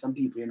we tell some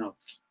people, you know,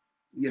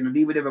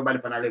 deal with everybody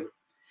on a level.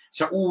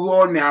 So who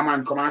roll me a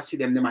man come and see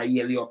them a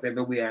yell you up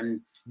everywhere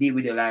and deal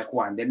with you like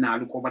one. Them now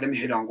look over them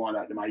head and go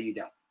like them a hear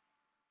that.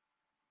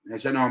 I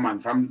say no man,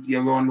 from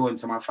your own loan,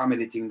 some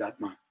family thing that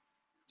man.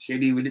 So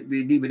we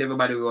deal with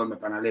everybody around me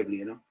on a level,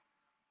 you know.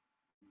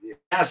 Yeah.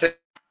 I say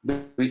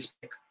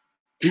respect.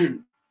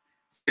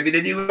 If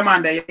you deal with a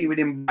man, then you deal with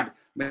him bad.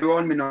 But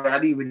around me now, I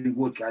deal with him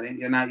good, because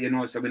you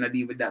know, so when I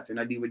deal with that, when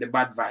I deal with the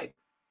bad vibe.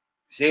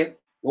 See?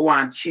 We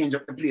want to change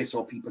up the place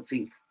how people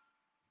think.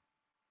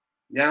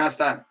 You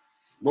understand?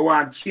 We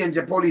want to change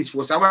the police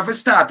force. And we have to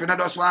start. We don't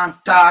just want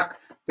to talk.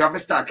 We have to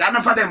start.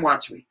 Enough of them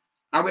watch me.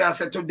 And we have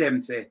said to them,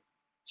 say,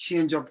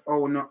 change up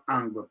how no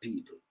anger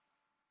people.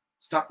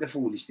 Stop the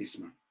foolishness,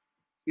 man.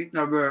 It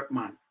no work,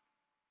 man.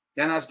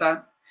 You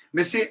understand?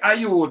 Me say a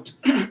youth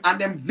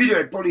and them video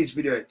it, police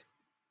video it.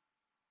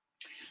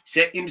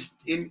 Say him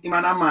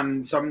and a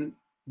man some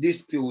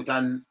dispute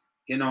and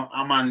you know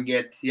a man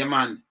get your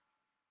man.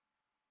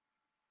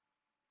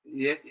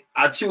 Yeah,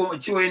 a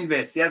chew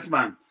invest, yes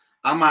man.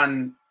 A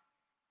man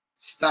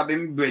stab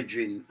him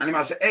brethren and he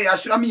must say, hey, I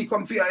should have me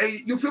come here. Hey,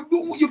 you feel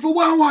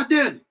want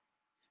dead.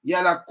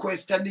 Yeah, like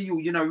question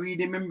you know,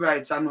 read him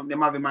rights and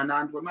them have him and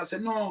hand. I say,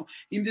 no,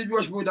 him did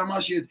rush with the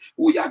machine.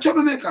 Who you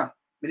troublemaker?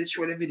 Me did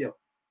show the video.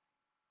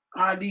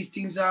 All these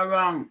things are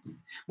wrong.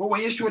 But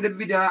when you show the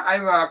video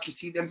in Iraq, you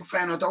see them to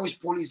find out which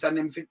police and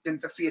them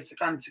to face the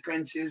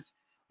consequences.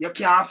 You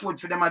can't afford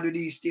for them to do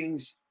these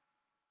things.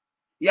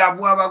 You have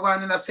whoever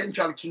going in a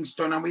central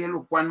Kingston and when you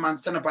look one man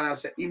stand up and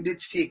say, him did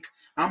sick.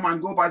 And man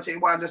go up and say, you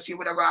want to see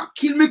what they're going to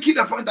kill me, kid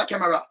in front of the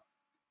camera.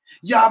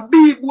 Your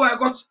big boy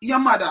got your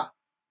mother.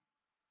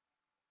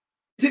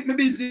 Take me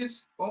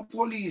business or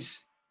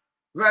police.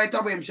 Right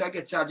away, I'm sure I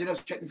get charged. You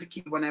just threaten to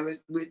keep when I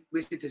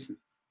with citizen.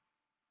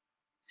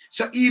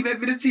 So even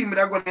if the team with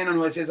a gun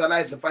and says a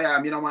license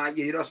firearm, you know what,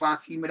 you just want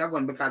to see me with a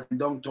gun because in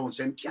downtown,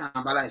 so you can't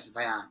have a license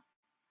firearm.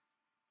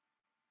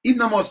 He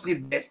no must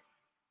live there.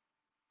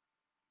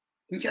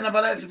 You can't have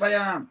a license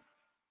firearm.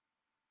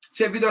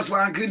 So if you just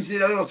want to glimpse it,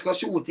 you just go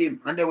shoot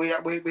him. And then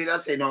we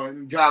just say, no,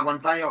 drag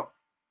on fire.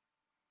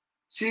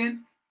 See?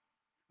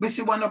 Me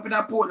see one up in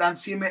a Portland,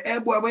 see me, hey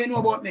boy, what you know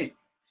about me?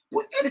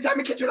 But anytime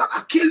I catch you,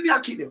 I kill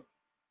you.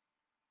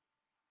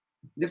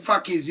 The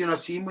fact is, you know,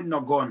 see him with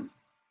no gun.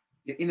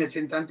 You're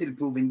innocent until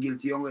proven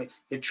guilty. You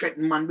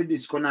threaten man with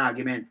this gun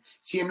argument.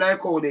 Same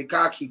like how the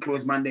khaki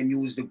clothes man them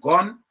use the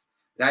gun.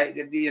 Like,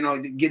 you know,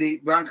 get the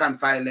rank and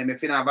file them.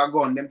 If you don't have a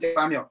gun, them take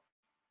from you.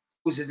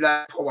 Use it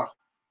like power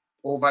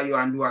over you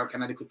and do all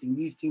kind of good things.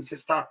 These things to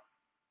stop.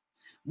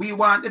 We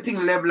want the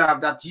thing level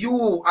of that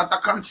you as a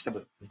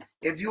constable.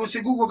 If you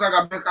see Google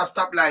Gaga make a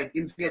stoplight,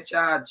 him get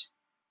charge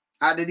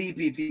at the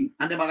DPP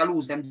and them are gonna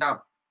lose them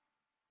job.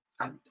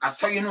 And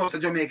so you know, so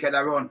Jamaica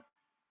that run.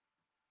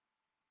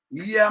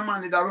 Yeah,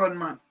 man, it a run,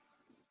 man.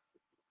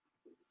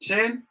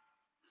 Saying?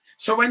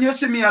 So when you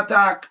see me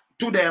attack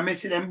today, I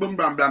see them boom,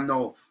 blam, blam,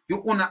 now.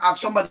 You wanna have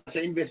somebody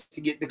to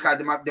investigate because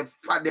them have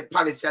the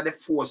policy and the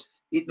force,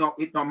 it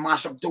not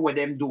mash up to what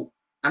them do.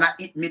 And I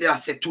hit me that I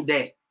said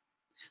today.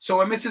 So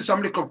when I see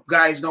some little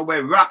guys now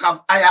where rock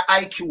have higher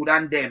IQ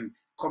than them,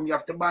 come you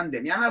have to ban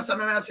them. You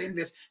understand what I'm saying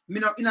this? Me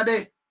know in a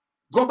day,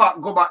 go back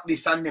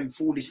this and them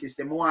foolishness.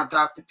 Them want to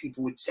talk to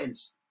people with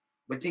sense.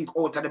 But think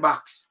out of the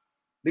box.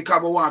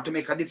 Because we want to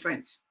make a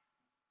difference.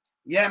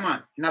 Yeah,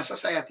 man. In a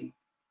society.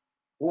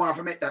 We want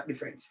to make that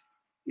difference.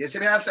 You see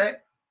me I say?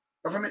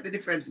 We want to make the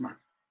difference, man.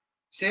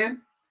 See?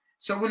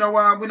 So we don't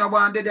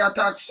want to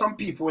attack some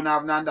people who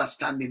have no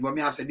understanding. But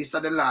me I say, this is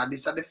the law,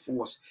 this is the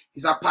force,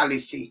 it's a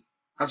policy.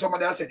 And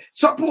somebody else say,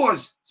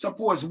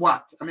 suppose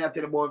what? I mean, I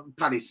tell you about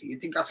policy. You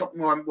think that's something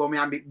more me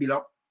and build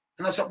up?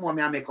 And that's something more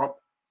me and make up?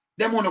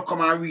 They want to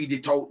come and read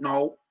it out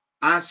now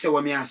and say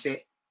what me I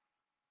say.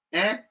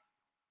 Eh?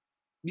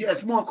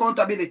 Yes, more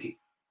accountability.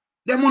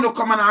 They want to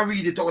come and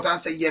read it out and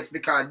say, yes,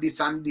 because this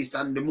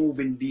and the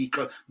moving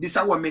vehicle. This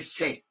is what me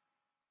say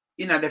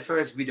in the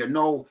first video.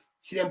 Now,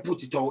 see them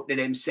put it out there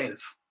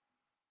themselves.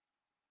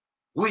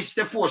 Which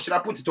the force should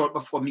have put it out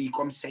before me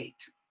come say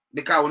it.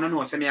 Because I don't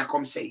know, so me I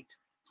come say it.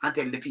 And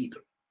tell the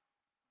people.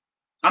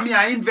 I mean,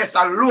 I invest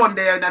alone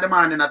there in the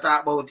morning and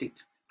talk about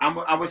it.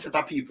 I will set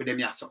up people them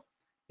here, so.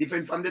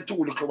 Different from the two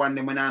little one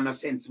them when I have no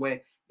sense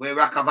where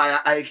rock have higher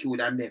IQ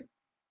than them.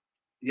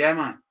 Yeah,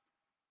 man.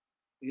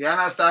 You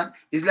understand?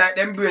 It's like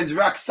them brains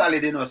rock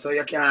solid, you know, so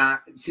you can't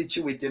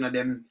situate, you know,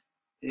 them,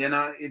 you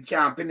know, it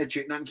can't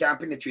penetrate, nothing can't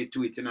penetrate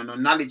to it, you know, no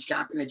knowledge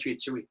can't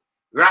penetrate to it.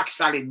 Rock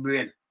solid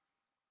brain.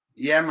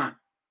 Yeah, man.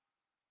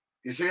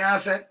 You see what I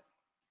say?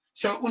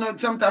 So, you know,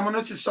 sometimes when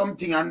you see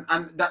something and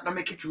that don't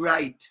make it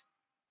right,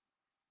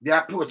 the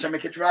approach and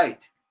make it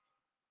right.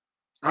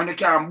 And you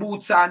can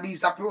boots on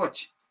these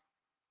approach.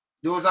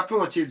 Those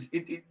approaches,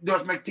 it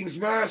does make things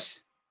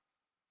worse.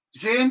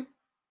 See?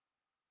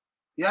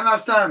 You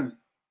understand?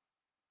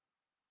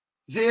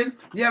 See?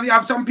 Yeah, we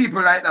have some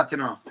people like that, you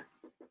know.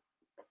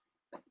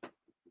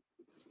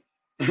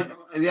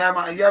 yeah,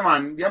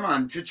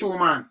 man. True,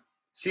 man.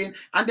 See?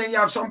 And then you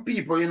have some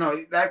people, you know,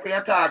 like when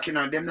you talk, you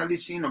know, them not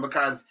listen, you know,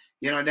 because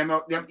you know,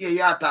 them hear you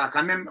talk.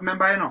 And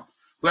remember, you know,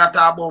 we are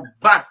talking about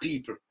bad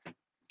people.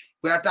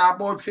 We are talking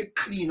about to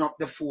clean up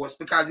the force.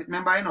 Because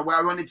remember, you know, we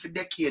are running it for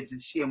decades the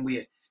same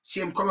way.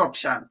 Same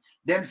corruption.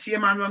 Them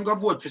same man run go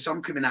vote for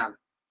some criminal.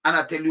 And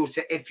I tell you,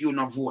 say, if you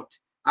not vote.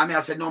 I mean,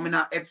 I said, no, me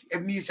not, if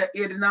me say,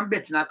 aiding and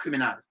betting a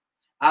criminal.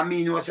 I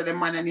mean, you say, the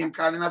man and him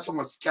calling us so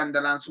much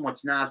scandal and so much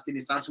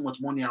nastiness and so much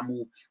money and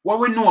move.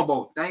 What we know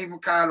about? Not even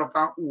call up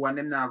and who and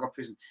them now go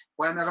prison.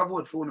 Why am I going to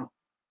vote for no?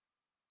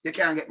 You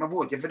can't get my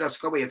vote if you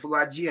just go away, if you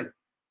go to jail.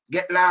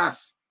 Get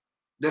lost.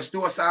 Just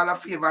do us all a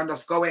favor and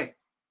just go away.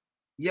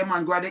 Yeah,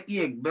 man, go at the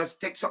egg.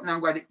 Just take something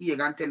and go at the egg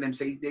and tell them,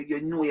 say,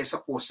 you know you're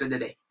supposed to do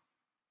that.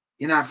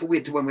 You know, have to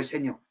wait till when we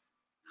send you.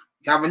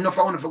 You have enough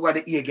of to go at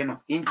the egg, you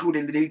know,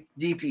 including the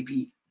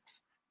DPP.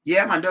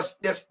 Yeah, man,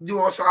 just do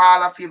us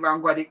all a favor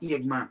and go at the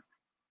egg, man.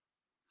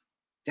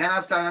 You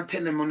understand? And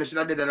tell them when they should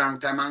have did a long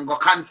time and go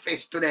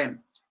confess to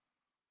them.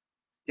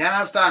 You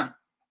understand?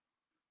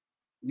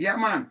 Yeah,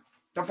 man.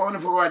 Don't want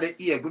to go at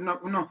the egg.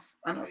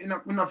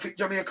 We not fit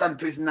Jamaican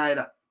prison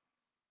either.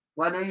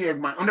 What the egg,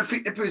 man? We not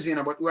fit the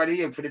prison, but we are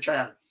the egg for the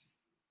trial.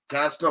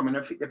 Because come, we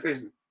not fit the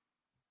prison.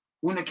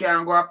 We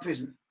can't go to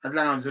prison as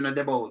long as we know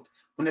the boat.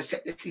 We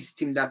set the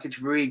system that it's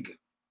rigged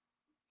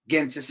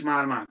against the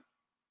small man,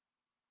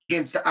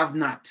 against the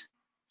have-not.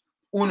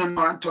 We don't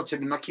know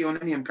untouchable, no care on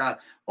the name called.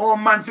 Oh,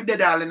 man, for the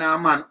darling, a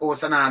man, oh,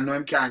 so now no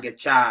him can't get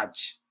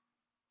charged.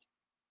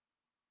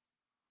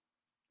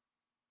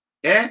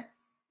 Eh?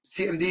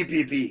 Same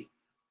DPP.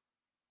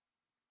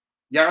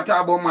 You have to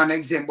talk about man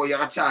exempt, but you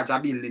have to charge a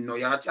building, no,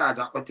 you have to charge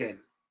a hotel.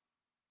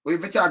 Or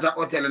if you charge a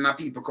hotel and the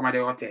people come at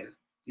the hotel,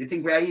 you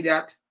think we are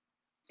idiot?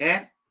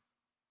 Eh?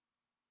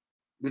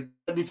 With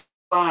this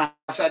your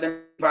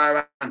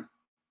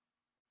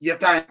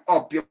time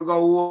up, you go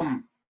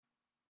home.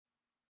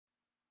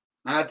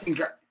 And I think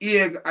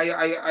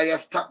I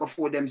stop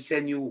before them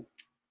send you.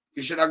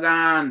 You should have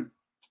gone.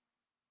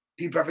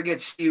 People have to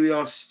get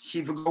serious.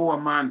 She for go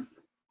home, man.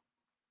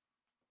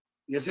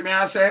 You see me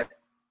I say?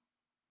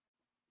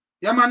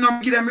 Yeah, man, no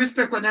give them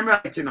respect when them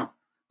right, you know.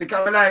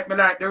 Because I like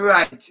the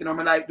right, you know,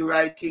 I like the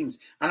right things.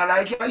 And I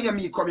like you hear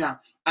me come here.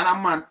 And a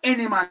man,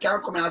 any man can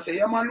come here and say,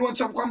 yeah, man,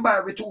 lonesome come by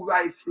with 2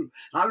 rifles.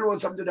 And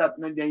lonesome do that,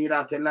 then you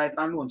have to life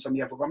and lonesome.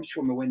 You have to come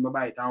show me when we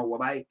buy it and how we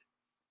buy it.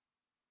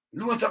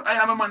 Lonesome, I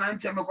am a man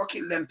and tell me go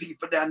kill them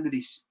people that do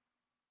this.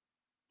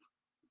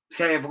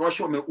 Okay, if you go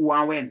show me who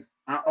and when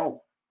and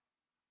how.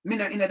 Me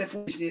not in the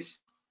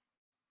foolishness.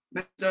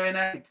 Me not in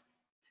it.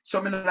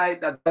 So me not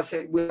like that.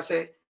 We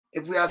say,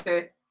 if we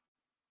say,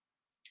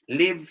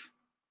 live,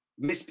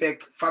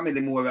 respect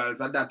family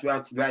morals, and that we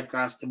have to right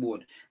across the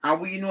board.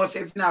 And we know say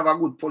if you have a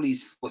good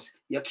police force,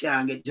 you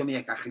can't get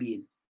Jamaica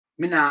clean.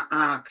 Me not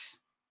ask.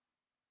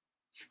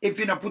 If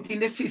you not put in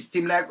the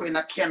system like in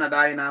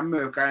Canada, in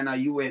America, in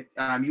US,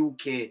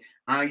 UK,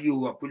 and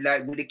Europe,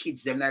 with the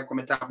kids them like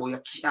come talk about, you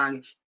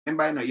can't.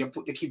 Remember, you know, you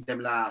put the kids them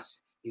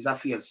last. It's a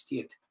failed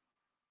state.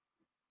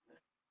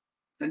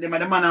 And them are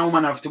the man and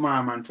woman of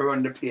tomorrow, man, to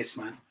run the place,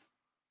 man.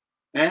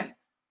 Eh?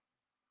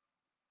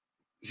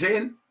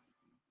 See?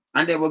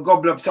 And they will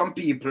gobble up some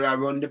people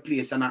around the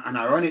place and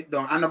run it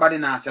down. And nobody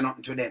knows say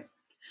nothing to them.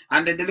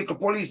 And then the little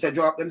police they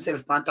drop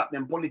themselves and tap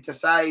them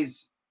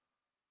politicize.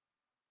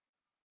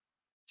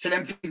 So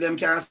them feel them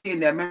can't stay in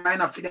there. I might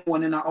not feel them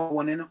one in our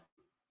one, you know.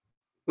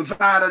 We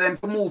father them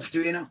to move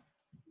to, you know.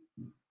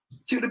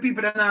 See the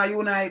people that now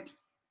unite.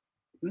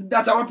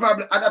 That's our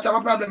problem. That's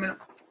our problem, you know.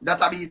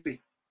 That's a beat me.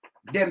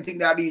 Them think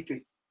they beat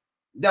me.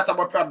 That's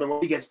our problem,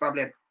 our biggest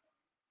problem.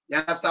 You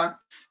understand?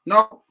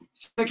 Now,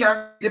 so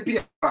can the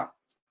paper.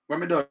 When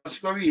we do,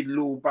 just go read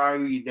loop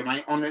and read them.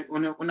 I only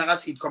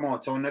see it come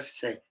out, so I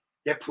say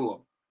they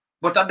probe.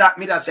 But at that,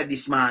 me that said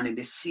this morning,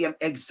 the same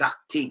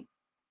exact thing.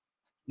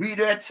 Read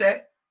it,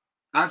 say,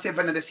 and say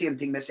for the same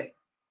thing, they say.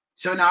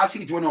 So now I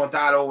see it run out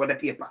all over the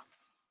paper.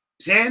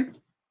 Same?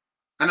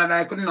 And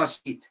I could not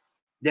see it.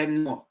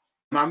 Them no.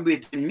 I'm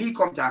waiting, me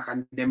come talk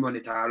and them run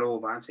it all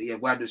over and say, yeah,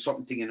 we gotta do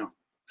something, you know.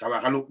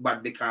 Because I look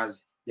bad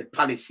because the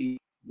policy,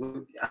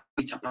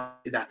 which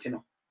that, you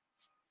know.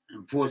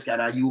 And folks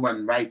got a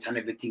human rights and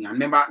everything. And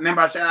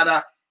remember I said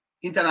other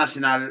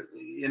international,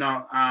 you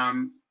know,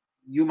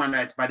 human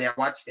rights body I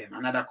watch them.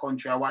 Another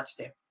country I watch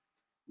them.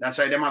 That's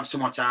why them have so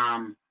much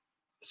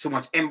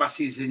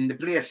embassies in the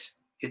place.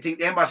 You think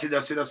the embassy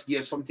just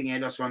give something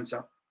and just run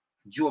so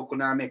joke could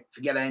not make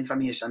forget the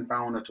information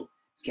pound or two.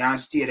 You can't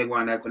stay there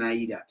going like couldn't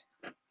eat that.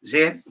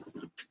 See?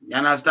 You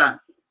understand?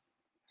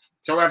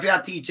 So if you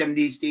teach them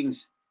these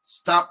things,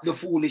 stop the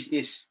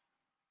foolishness.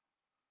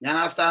 You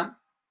understand?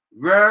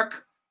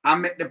 Work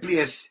and make the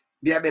place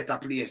be a better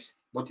place.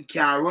 But it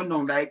can't run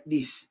down like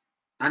this.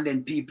 And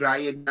then people are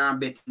here and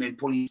bet when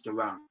police do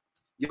wrong.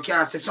 You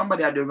can't say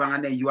somebody are doing wrong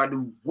and then you are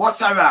doing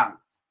what's wrong.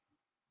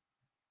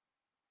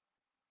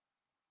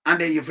 And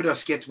then you feel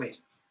just get away.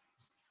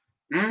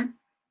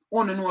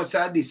 Only know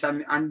say this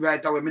and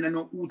right away. I don't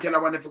know who tell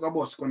about the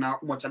bus gun or how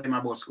much of them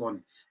are bus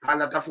gun. A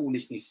lot of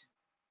foolishness.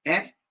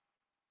 Eh?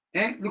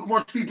 Look how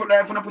much people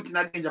that have put in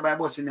a danger by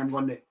busing them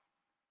gun there.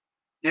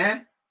 Eh?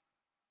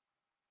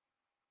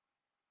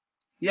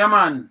 Yeah,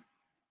 man.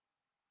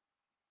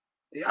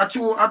 A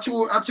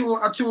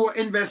true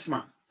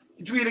investment.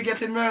 It really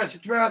getting worse.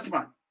 It's worse,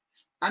 man.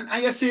 And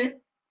you see,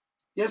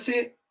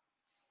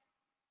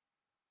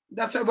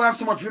 that's why we have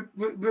so much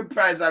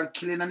reprisal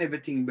killing and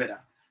everything,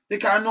 brother.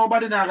 Because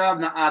nobody now have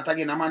no heart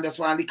again. A man just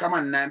want to lick a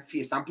man in your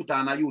face and put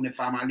on a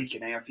uniform and lick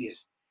in your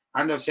face.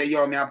 And just say,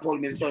 yo, me a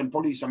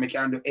police so me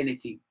can't do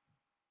anything.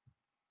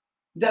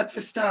 That for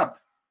stop.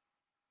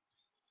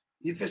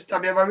 If you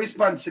stop, you have a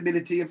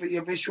responsibility. If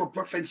you show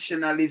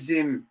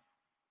professionalism.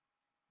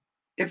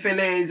 If it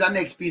is the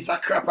next piece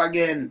of crap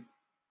again,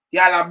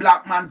 y'all a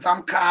black man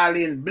from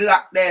calling,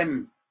 block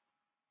them.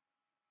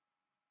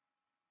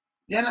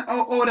 Then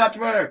how that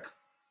work?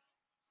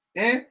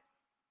 Eh?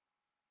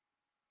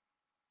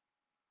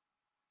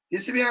 You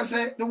see what I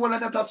say? The whole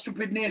of that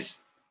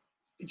stupidness.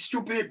 It's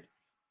stupid.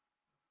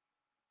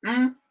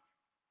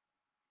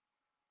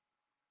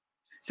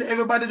 So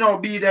everybody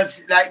don't be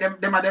this like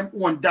them are them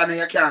own done,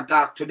 you can't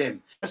talk to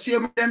them. You see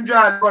them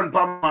draw gun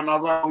per man or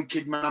go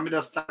wicked man, and me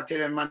just start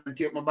telling man to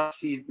take my back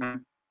seat,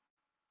 man.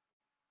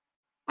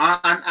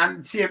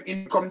 And same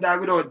income there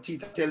without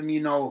teeth tell me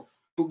now.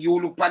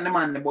 You look on the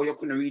man, but you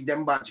couldn't read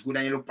them badge good,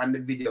 and you look on the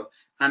video,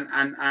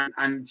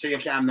 and so you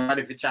can't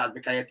nobody for charge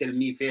because you tell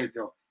me if help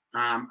you.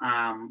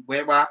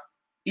 Where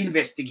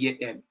investigate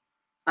them.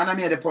 And I'm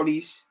here the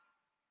police.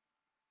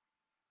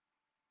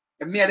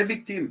 I'm here the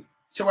victim.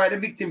 So why the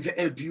victim for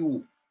help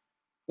you?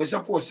 We're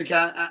supposed to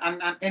can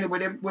and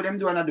anyway what them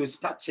doing do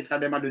spot check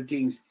and them do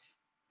things.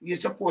 You're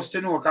supposed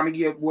to know, can we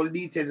give all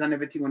details and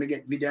everything when you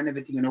get video and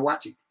everything when you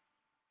watch it.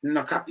 You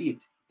know, copy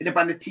it. It up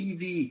on the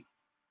TV.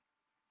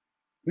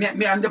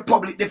 Me and the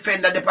public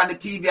defender up on the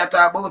TV I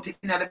talk about it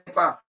in the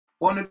paper.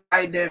 Want to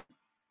hide them.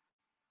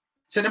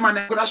 So the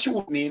man could have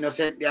shoot me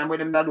innocently and what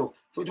them that do.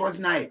 So it was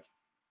night.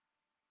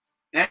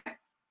 Eh?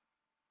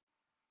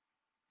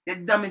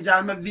 It damage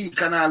all my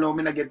vehicle and allow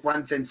me to get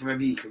 1 cent for my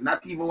vehicle.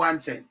 Not even 1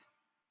 cent.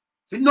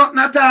 For nothing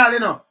at all, you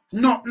know.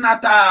 Nothing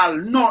at all.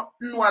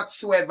 Nothing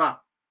whatsoever.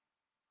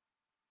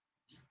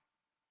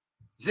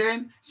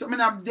 Then, so me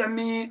have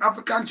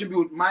to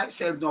contribute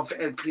myself now for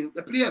help clean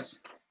the place.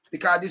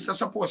 Because this is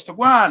supposed to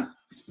go on.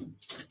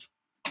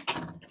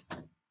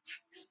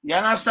 You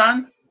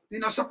understand? You're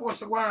not supposed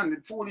to go on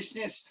with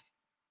foolishness.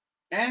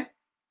 Eh?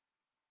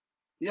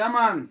 Yeah,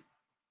 man.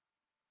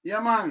 Yeah,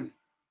 man.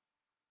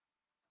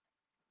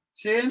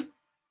 See?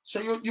 So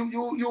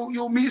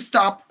you me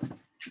stop.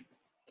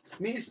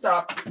 Me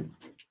stop.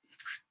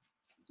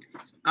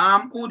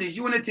 Who this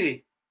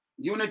Unity?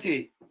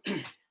 Unity.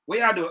 What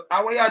you do?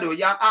 What you do?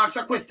 You ask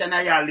a question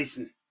and you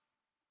listen.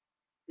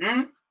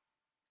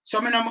 So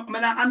I don't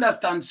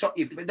understand. So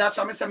if that's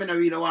what I say, I don't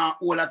really want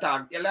all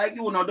attack. You like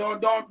you know,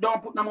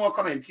 don't put no more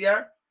comments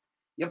here.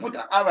 You put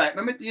all right.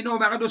 You know,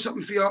 I can do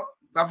something for you.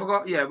 I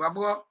forgot. Yeah, I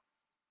forgot.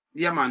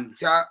 Yeah, man.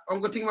 So I'm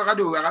going to think what I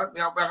do.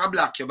 I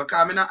block you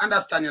because I don't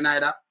understand you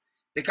neither.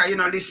 Because you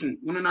don't listen.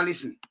 You don't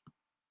listen.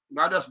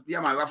 But just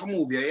yeah, man. I have to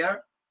move you. Yeah,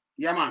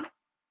 yeah, man.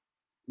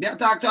 Me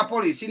talk to a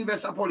police,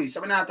 investor police.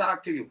 I not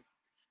talk to you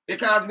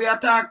because we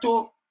talk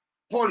to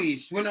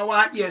police. We don't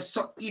want you.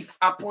 So if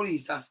a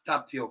police has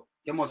stopped you,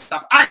 you must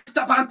stop. I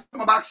stop and take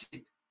my back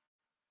seat.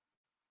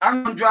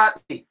 I'm going to draw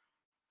me.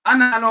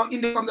 And I know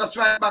INDECOM just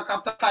right back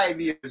after 5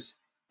 years.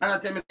 And I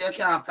tell me you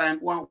can't find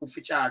one who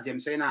for charge him,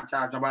 so you're not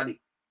charge nobody.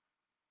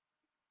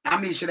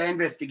 And me should I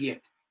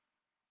investigate.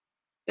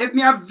 If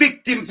me a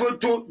victim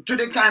to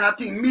the kind of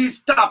thing, me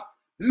stop.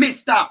 Me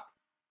stop.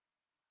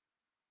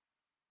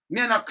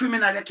 Me not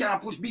criminal, you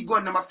can't push big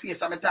gun in my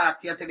face and me talk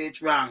to you till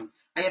it's wrong.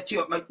 And you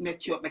tear up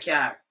my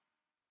car.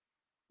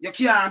 You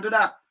can't do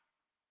that.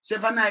 So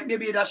if a night,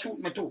 maybe they shoot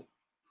me too.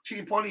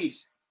 3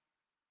 police.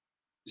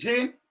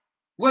 See?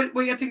 What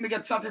you think we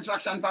get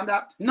satisfaction from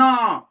that?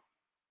 No.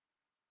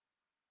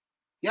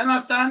 You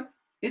understand?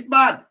 It's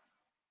bad.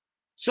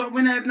 So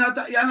when I have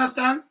not, you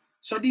understand?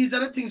 So these are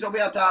the things that we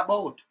are talking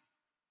about.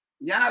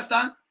 You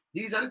understand?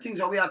 These are the things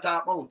that we are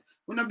talking about.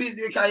 We're not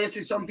busy because you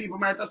see some people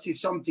might have see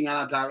something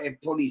and a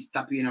police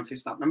stop you and if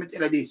stop. Let me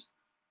tell you this.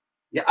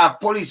 You have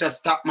police just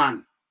stop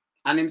man.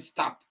 And them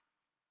stop.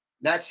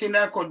 That same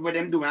like what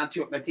them do and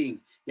take up the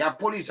thing. You have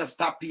police just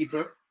stop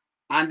people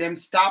and them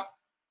stop.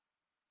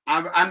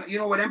 And you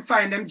know when them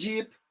find them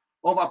jeep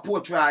over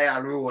Port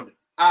Royal Road.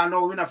 I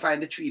know we're not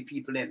find the 3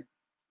 people them.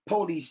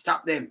 Police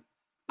stop them.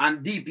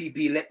 And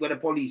DPP let go the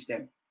police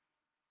them.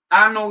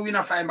 I know we're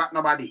not find back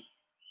nobody.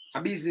 A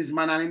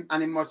businessman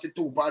and him must be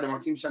 2 party,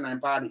 must him son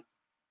and party.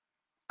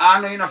 I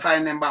know you're not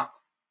find them back.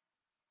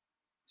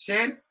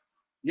 See?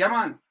 Yeah,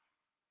 man.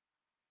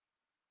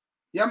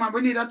 Yeah, man,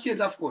 we need a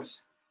change, of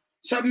course.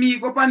 So me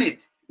go on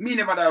it. Me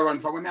never run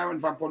from when I run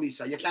from police.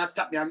 So you can't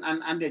stop me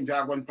and then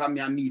drag one from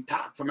me and me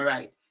talk from my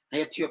right. And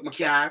you take my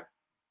car,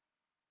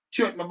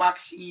 take my back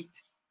seat.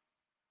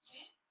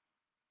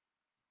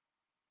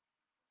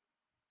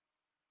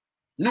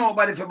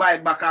 Nobody for buy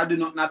it back or do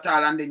nothing at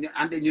all and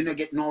then you don't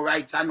get no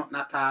rights or nothing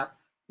at all.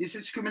 This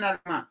is criminal,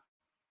 man.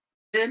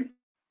 Then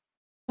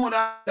know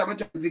that I'm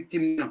a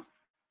victim, you know.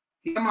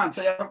 Yeah, man,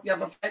 so you have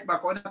to fight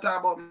back. What you talk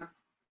about, man?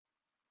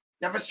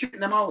 You have to straighten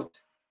them out.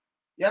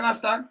 You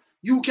understand?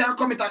 You can't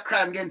commit a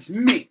crime against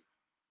me.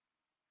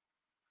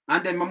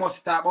 And then I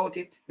must talk about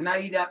it. And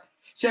I hear that.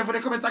 So if they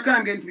commit a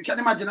crime against me, can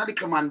you imagine a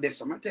little man there?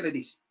 So I'm going to tell you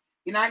this.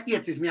 In the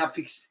 80s, me a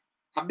fix.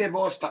 A better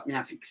house stop me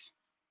a fix.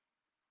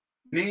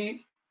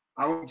 Me,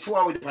 I will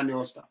forward it on the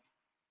house stop.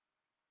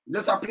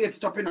 Just a plate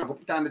it up, you know,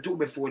 put it on the 2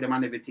 before them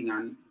and everything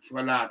and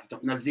for lot it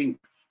up in the zinc.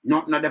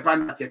 Nothing on the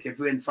pan that yet. If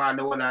you went far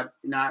the whole that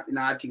in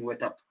a thing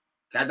wet up.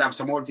 Because I have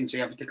some old things, so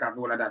you have to take off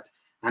all of that.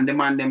 And the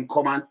man them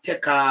come and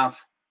take away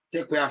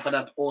for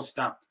that house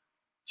stop.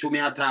 So me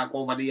attack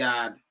over the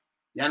yard.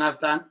 You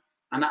understand?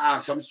 And I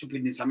ask some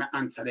stupidness and I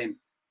answer them.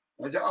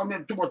 I say, oh,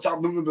 man, too much talk,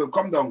 blah, blah, blah,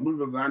 come down, blah,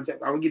 blah, blah, and say,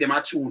 I will give them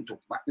a tune too.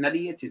 But in the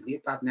 80s,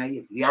 late part in the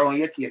 80s, they are on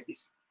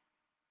 80s.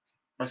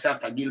 Must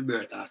after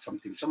Gilbert or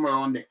something, somewhere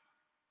around there.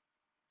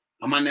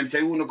 A man them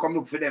say, you want to come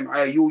look for them.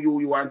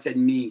 You and said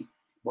me.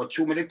 But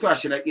through me the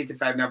crash in like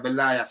 85, me have the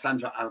liar,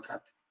 Sandra Alcat.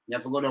 You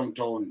have to go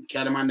downtown,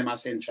 carry the man them a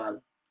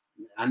central.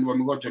 And when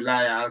we go to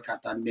liar Alcat,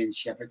 and then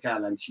she have to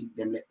call and she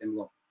them let them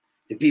go.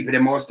 The people, they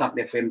must stop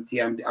their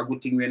FMT and a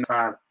good thing when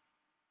fall.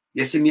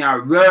 You see me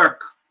at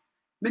work.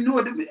 Me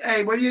know,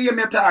 hey, when you hear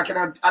me talking,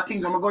 I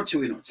think I'm going to go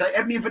through, you know. So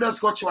help me if I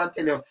just go through and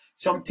tell you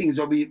some things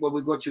what we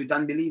go through, it's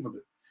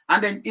unbelievable.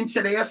 And then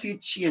instead of you see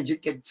it change,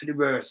 it get for the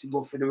worse, it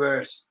go for the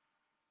worse.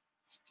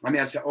 And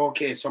I say,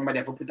 okay, somebody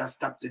have to put a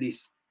stop to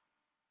this.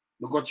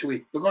 We go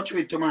through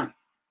it too, man.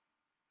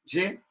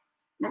 See?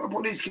 I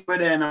put this kid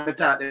there and I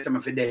thought that I'm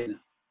for there. You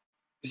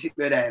see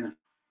where there.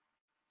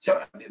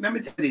 So let me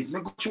tell you this, I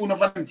go through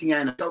enough of them things,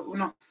 you know. So, you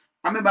know,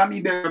 I remember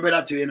me bear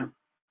brother too, you know.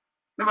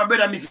 Remember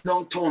brother miss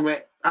downtown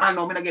where I don't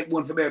know, I don't get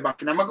born for bear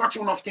back. You know, I go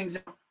through enough things,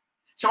 you know.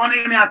 So when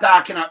they me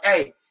attack, you know,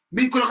 hey,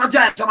 me could go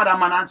join some of them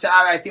man and say,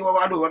 all right,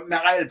 what I do,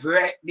 I help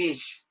write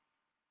this.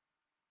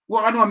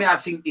 What I know, me I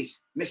sing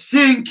this. Me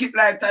sing it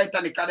like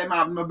Titanic, because them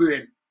have my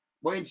brain.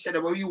 But instead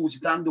of use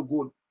it and do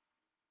good.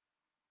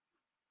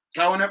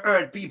 Because I want to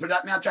hurt people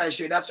that me I try to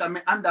show you. That's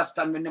why I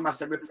understand when they must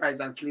have reprise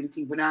and clean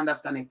things. When I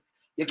understand it.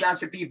 You can't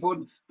see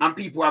people and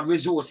people have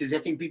resources. You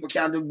think people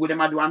can do what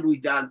them do and do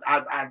it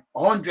at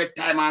 100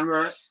 times and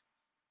worse.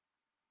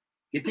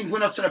 You think we're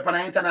not set up on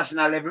an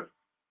international level?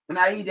 When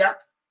I hear that,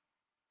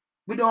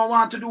 we don't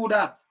want to do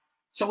that.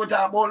 So we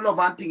talk about love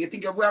and things. You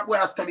think if we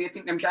are studying, you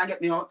think them can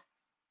get me out?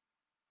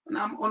 And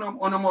I'm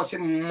almost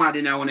mad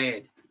in our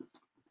head.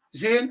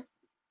 See?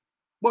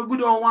 But we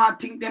don't want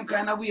to think them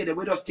kind of way there.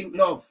 We just think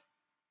love.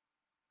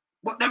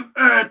 But them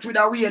hurt with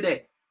a way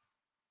there.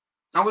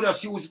 And we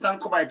just use it and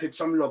cover it with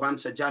some love and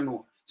say,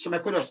 Jano. So I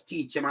could just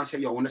teach them and say,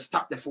 yo, I want to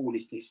stop the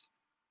foolishness.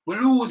 We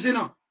lose, you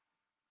know.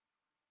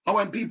 And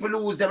when people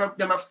lose, they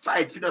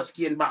fight for the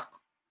skin back.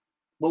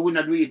 But we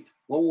not do it.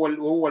 We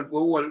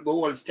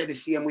all stay the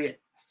same way.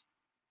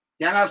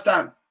 You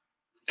understand?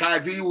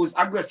 Because if you use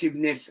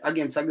aggressiveness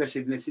against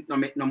aggressiveness, it don't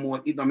make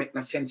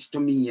no sense to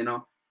me, you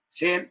know.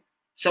 See?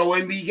 So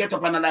when we get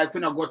up and like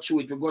we not go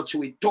through it, we go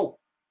through it too.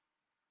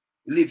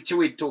 Live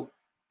through it too.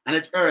 And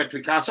it hurt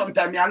because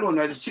sometimes me alone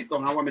I just sit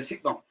down, I want to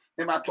sit down.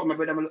 Remember I told my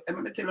brother, let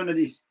me tell you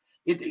this.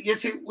 You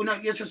see,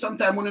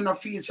 sometimes we don't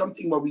feel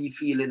something what we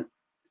feel, you know.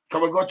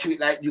 Because we go through it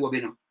like you,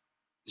 you know.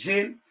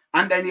 See?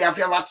 And then you have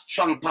to have a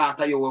strong part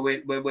of you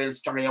where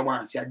strong you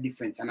want to see a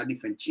difference and a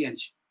different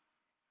change.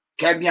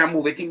 Can me and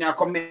move it thing I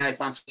come nice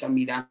on social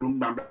media and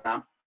blah blah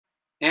blah.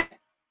 Eh?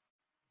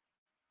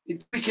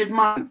 It's wicked,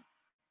 man.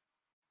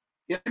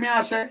 You see me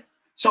I say?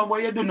 So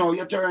what you do now,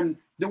 you turn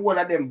the whole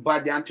of them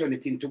bad and turn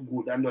it into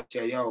good and not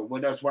say, yo, we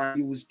just want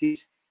to use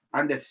this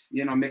and this,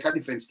 you know, make a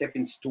different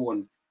stepping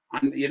stone.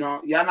 And you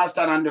know, you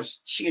understand and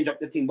just change up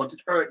the thing, but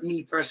it hurt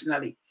me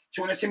personally.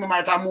 So when you see me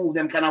might have moved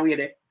them kind of way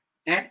there.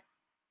 Eh?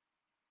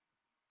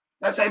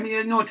 That's why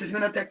you notice me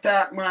not take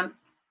talk, man.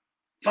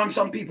 From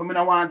some people, I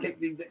don't want to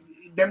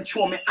take them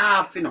throw me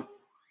off, you know.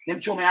 Them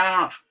throw me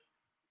off.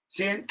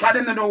 See? Because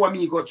them don't know what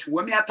me go through.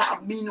 When me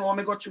attack, me know what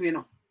me go through, you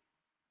know.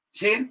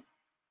 See?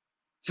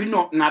 For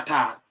nothing at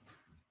all.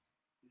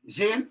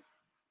 See?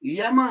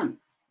 Yeah, man.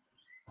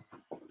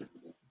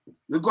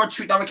 We got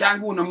through that we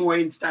can't go no more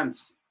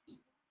instances.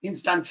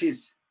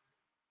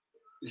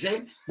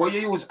 See? But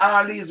you use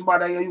all these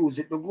bad and you use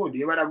it for good.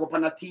 You rather go up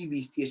on a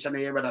TV station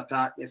and you rather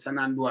talk this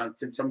and do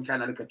some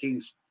kind of little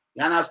things.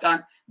 You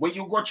understand? But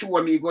you go through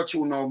what me go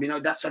through now. You know,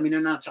 that's why me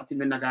not chatting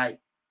with the guy.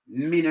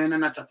 Me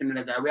not chatting with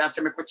the guy. We have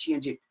to make a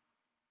change it.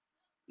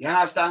 You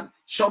understand?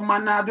 Some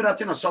man now do that,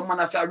 you know. Some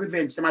man say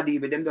revenge, them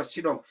deal with them just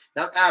sit down.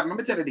 That let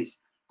me tell you this.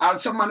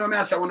 And some man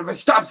may say, when we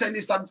stop saying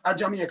this to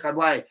Jamaica,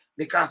 why?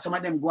 Because some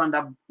of them go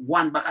under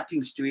one back of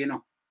things too, you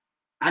know.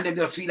 And they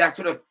just feel like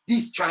for the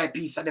destroy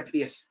piece of the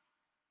place.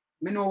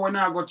 Me know when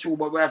I go through,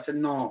 but we say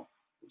no,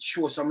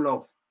 show some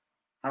love.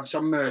 Have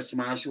some mercy,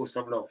 man, and show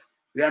some love.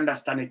 We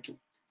understand it too.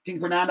 Think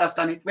when I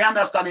understand it, we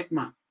understand it,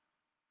 man.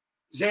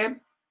 See?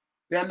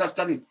 We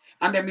understand it.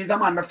 And then me the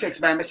man reflects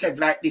by myself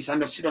like this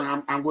and just sit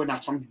down and go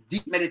into some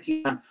deep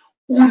meditation.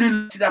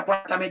 Only see that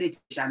part of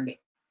meditation there.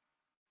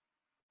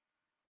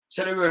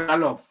 So the word I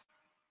love.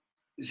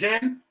 See?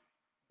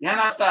 You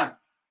understand?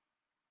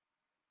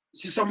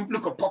 See some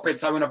look at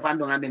puppets I went up and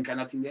down and them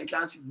kind of thing. You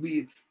can't see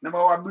we remember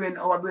our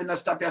brain not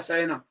stop your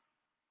saying, you know.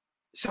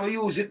 So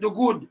use it the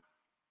good.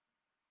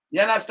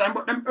 You understand?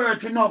 But them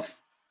hurt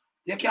enough.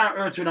 You can't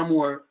hurt you no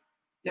more.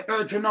 You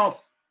hurt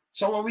enough.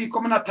 So when we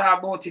come and talk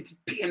about it, it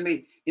pain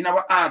me in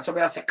our heart. So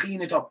we have to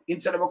clean it up.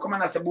 Instead of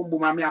coming and say boom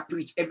boom and me I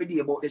preach every day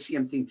about the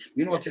same thing.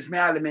 You notice me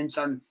all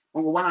mention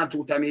one or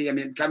two times here,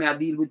 can I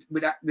deal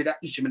with that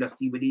issue, me just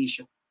deal with the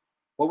issue.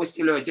 But we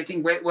still hurt. You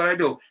think what I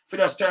do? If you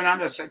just turn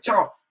and just say,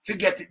 chow,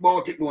 forget it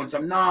about it, don't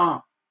some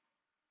no.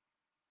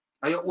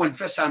 Are your own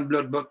flesh and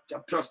blood, but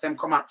plus them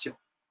come at you.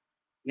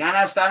 You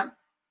understand?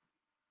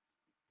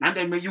 And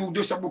then when you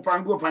do some up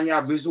and go up and you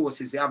have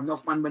resources, you have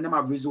enough man when them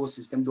have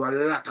resources, them do a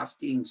lot of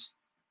things.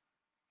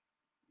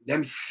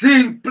 Them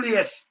sing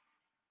place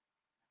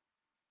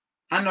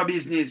and no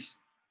business.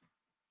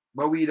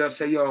 But we just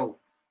say, yo,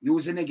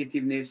 use the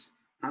negativeness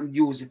and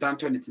use it and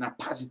turn it in a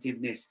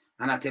positiveness.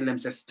 And I tell them,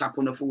 say, stop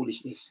on the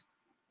foolishness.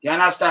 You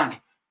understand?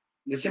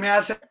 You see me I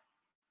say?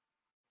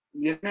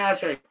 You see me I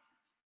say?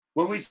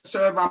 When we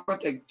serve and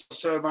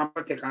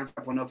protect and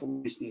stop on the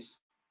foolishness.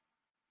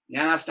 You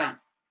understand?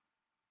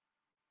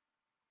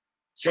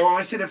 So when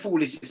I see the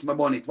foolishness, my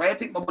bonnet, why you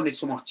think my bonnet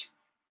so much?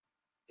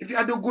 If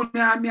you do good,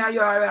 me and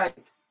you all right.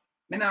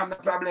 Me not have no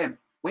problem.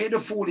 When you do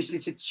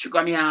foolishness, it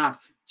sugar me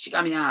off.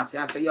 Sugar me off.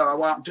 I say, yo, I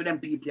want to them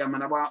people,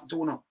 man. I want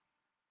to know.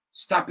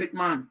 Stop it,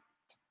 man.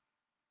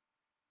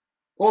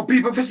 Oh,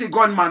 people for see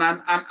gunman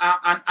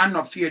and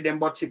not fear them,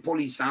 but see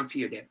police and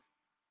fear them.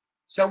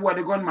 So what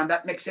the gunman,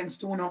 that makes sense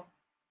too, no?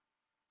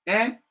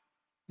 Eh?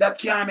 That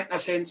can't make no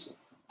sense.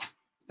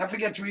 Don't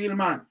forget real,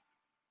 man.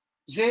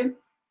 See?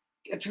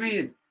 Get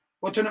real.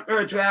 But on the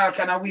earth, we all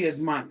kind of ways,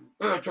 man.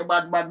 Earth, we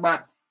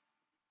bad.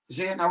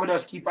 See? Now we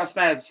just keep a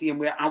smile the same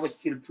way and we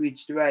still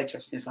preach the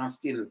righteousness and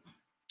still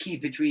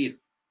keep it real.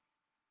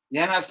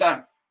 You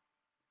understand?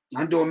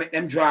 And don't make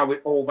them draw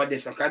it over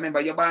this. Okay?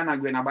 Remember, you're born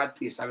and going a bad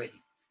place already.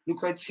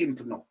 Look how it's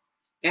simple now.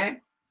 Eh?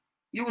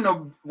 You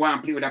don't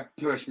want to play with a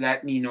person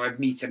like me, you know, if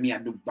me say me I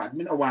do bad.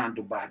 Me don't want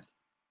to do bad.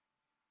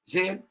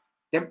 See?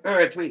 Them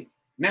earth way.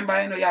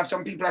 Remember, you know, you have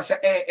some people that say,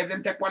 hey, if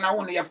them take one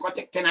only, you have to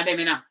take 10 of them,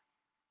 you know.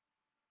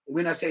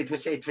 We don't say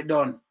it for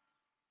done.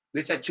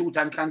 We say truth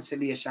and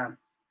cancellation.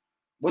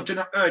 But to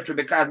the earth,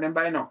 because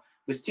remember, you know,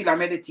 we still are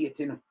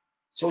meditating, you know.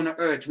 So on the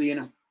earth, we, you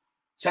know.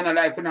 So not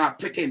like we not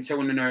pretend so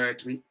on the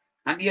earth, we.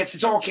 And yes,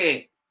 it's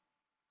okay.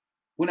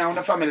 We not on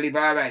the family live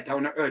all right,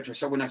 on the earth,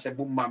 so we not say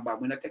boom, bam, bam.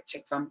 We not take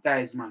check from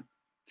guys, man.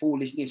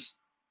 Foolishness.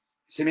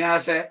 See me, I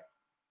say?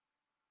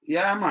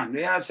 Yeah, man.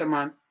 We say,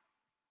 man.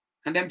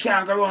 And them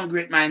can't go around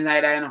great minds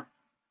either, you know.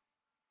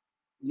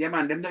 Yeah,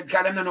 man.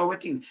 Because them don't know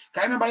what thing.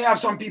 Because remember, you have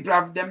some people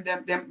have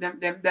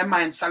them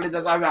mind solid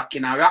as a rock, you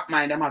know. Rock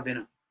mind, them have, you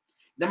know.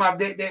 Them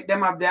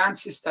have their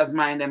ancestors'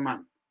 mind, them,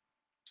 man.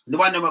 The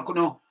one that could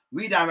know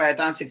read and write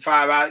and say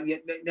far,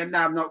 them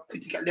have no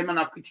critical, them are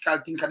not critical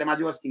thinker, them are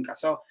just thinker.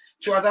 So,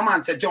 two other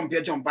man say jump,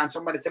 you jump, and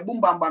somebody say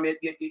boom, bam, bam,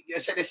 you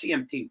say the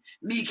same thing.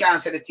 Me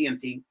can't say the same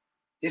thing.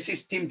 The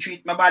system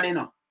treat my body, you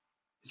know.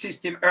 The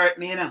system hurt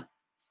me, you know.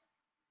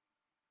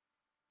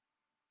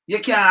 You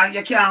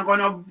can't go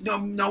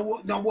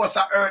no worse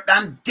hurt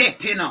than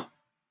death, you know.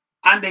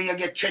 And then you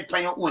get threat by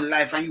your own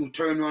life and you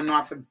turn around and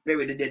have to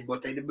bury the dead,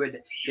 but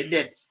the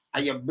dead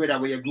are your brother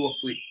where you grew up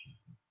with.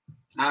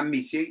 And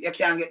me, see, you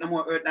can't get no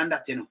more hurt than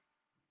that, you know.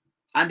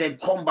 And then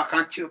come back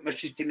and tear up my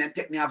system and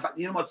take me off.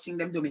 You know what thing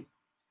them do me?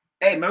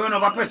 Hey, me run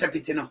over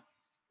precipice, you know.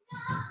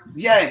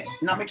 Yeah,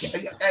 you know,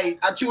 hey,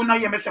 I you know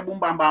you say boom,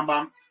 bam, bam,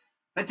 bam.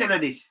 I tell you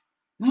this.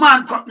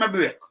 Man cut my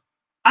brake.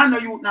 I know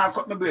you now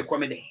cut my brake when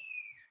me there.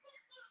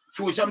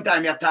 Through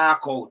sometime you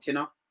talk out, you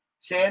know.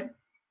 Say,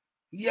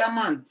 yeah,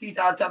 man, teeth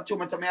all tap to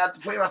me to me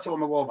for you, I say, I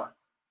go over.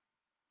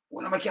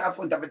 When I'm a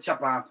front of a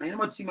chop off, you know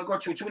what see me go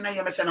through, now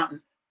you say nothing.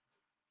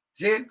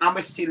 See, I'm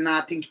still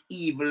not think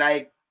evil,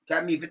 like,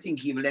 tell me if you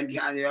think evil, then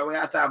behind you,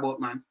 what you talk about,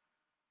 man.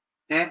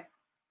 Eh?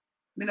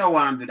 Me no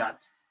want to do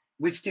that.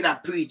 We still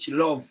preach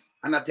love,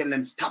 and I tell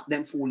them, stop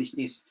them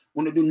foolishness.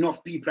 When you do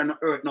enough people and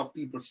hurt enough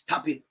people,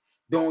 stop it.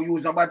 Don't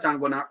use no bad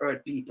and gonna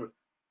hurt people.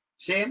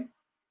 See?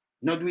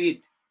 No do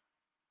it.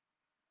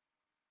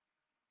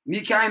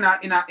 Me kind of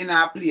in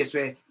a place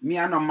where me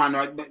and no man,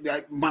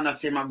 man I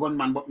say my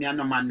gunman, but me and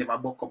no man never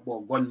buck up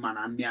about gunman,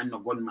 and me and no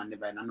gunman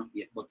never and not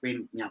yet. But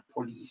when me a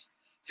police,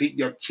 if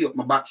you tear up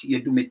my back,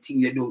 you do me thing,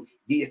 you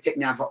take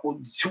me off for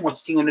so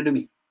much thing on to do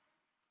me.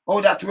 How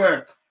that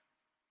work?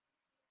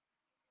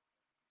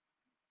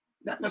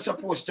 That's not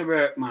supposed to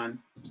work, man.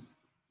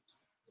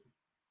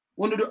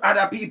 When you do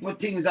other people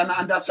things and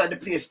that's why the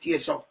place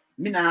stays up.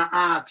 Me not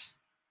ask.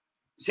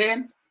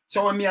 Saying?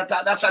 So when me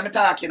attack, that's why me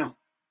talk, you know.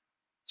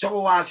 So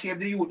we want to save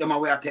the youth, them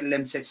away, I tell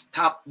them, say,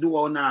 stop, do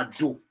or not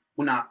do.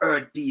 We not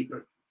hurt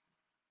people.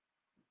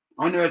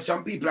 I heard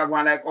some people are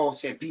going like, oh,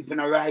 say, people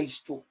not rise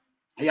too.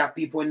 I have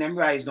people in them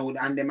rise now,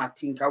 and them I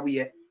think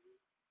away.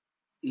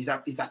 It's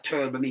a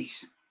terrible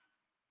mix.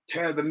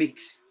 Terrible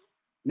mix.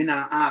 Me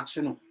not ask,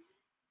 you know.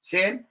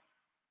 Saying?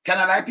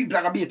 Kind of like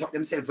people that beat up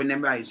themselves when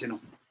them rise, you know.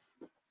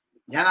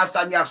 You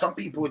understand? You have some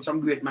people with some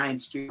great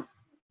minds too.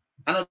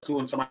 I'm not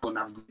doing some don't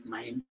have good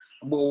mind.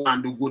 But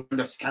want to do good and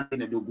just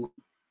continue to do good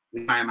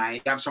with my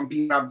mind. You have some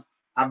people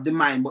have the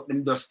mind, but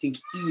them just think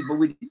evil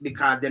with it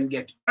because them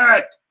get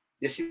hurt.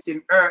 The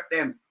system hurt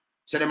them.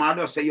 So them all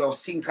just say, yo,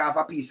 sink off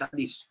a piece of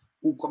this.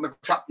 Who come and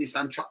trap this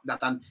and trap that,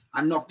 and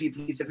enough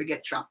people if they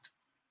get trapped.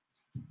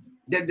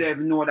 They don't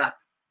even know that.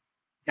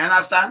 You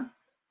understand?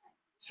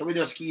 So we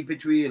just keep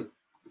it real.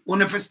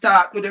 Only if we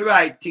start with the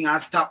right thing and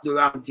stop the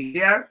wrong thing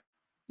there.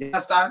 You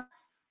understand?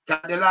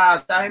 Because the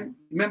last time,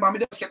 remember me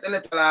just get the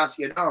letter last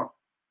year, no?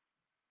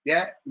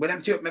 Yeah? When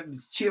them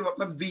tear up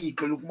my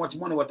vehicle, look much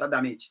money what a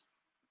damage.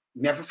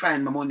 Me have to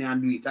find my money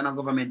and do it, and the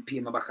government pay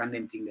me back on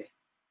them thing there.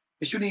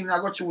 You shouldn't even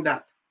have go through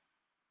that.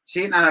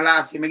 See, and the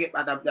last thing, I get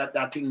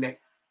that thing there.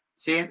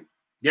 See,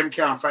 them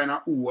can't find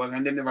a who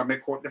and them never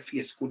make out the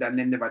face good and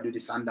them never do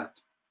this and that.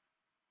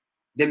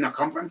 Them not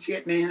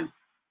compensate me, you know.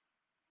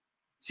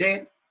 See,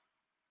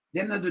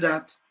 them not do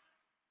that.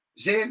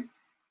 See,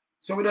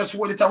 so we just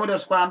hold it and we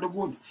just go and do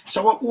good.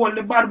 So we hold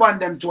the bad one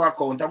them to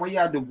account and we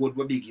here do good,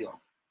 we big you.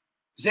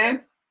 See,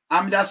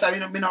 I'm just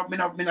saying, me not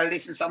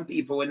listen to some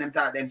people when them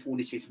talk them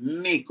foolishness.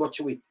 Me go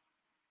through it.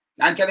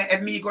 And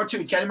if me go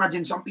through it, can you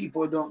imagine some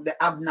people they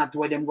have not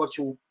where them go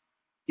through.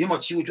 You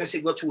must shoot we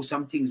say go through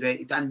some things where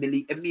it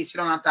unbelievable. If me sit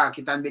down and talk,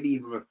 it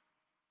unbelievable.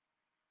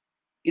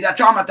 It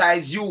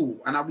traumatize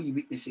you and we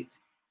witness it.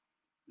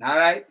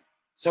 Alright?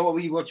 So what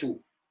we go through?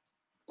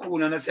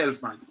 Cool on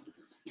yourself, man.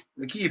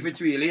 We keep it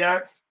real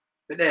here.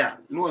 There.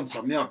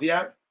 Lonesome. Me up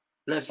here.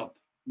 Bless up.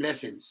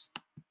 Blessings.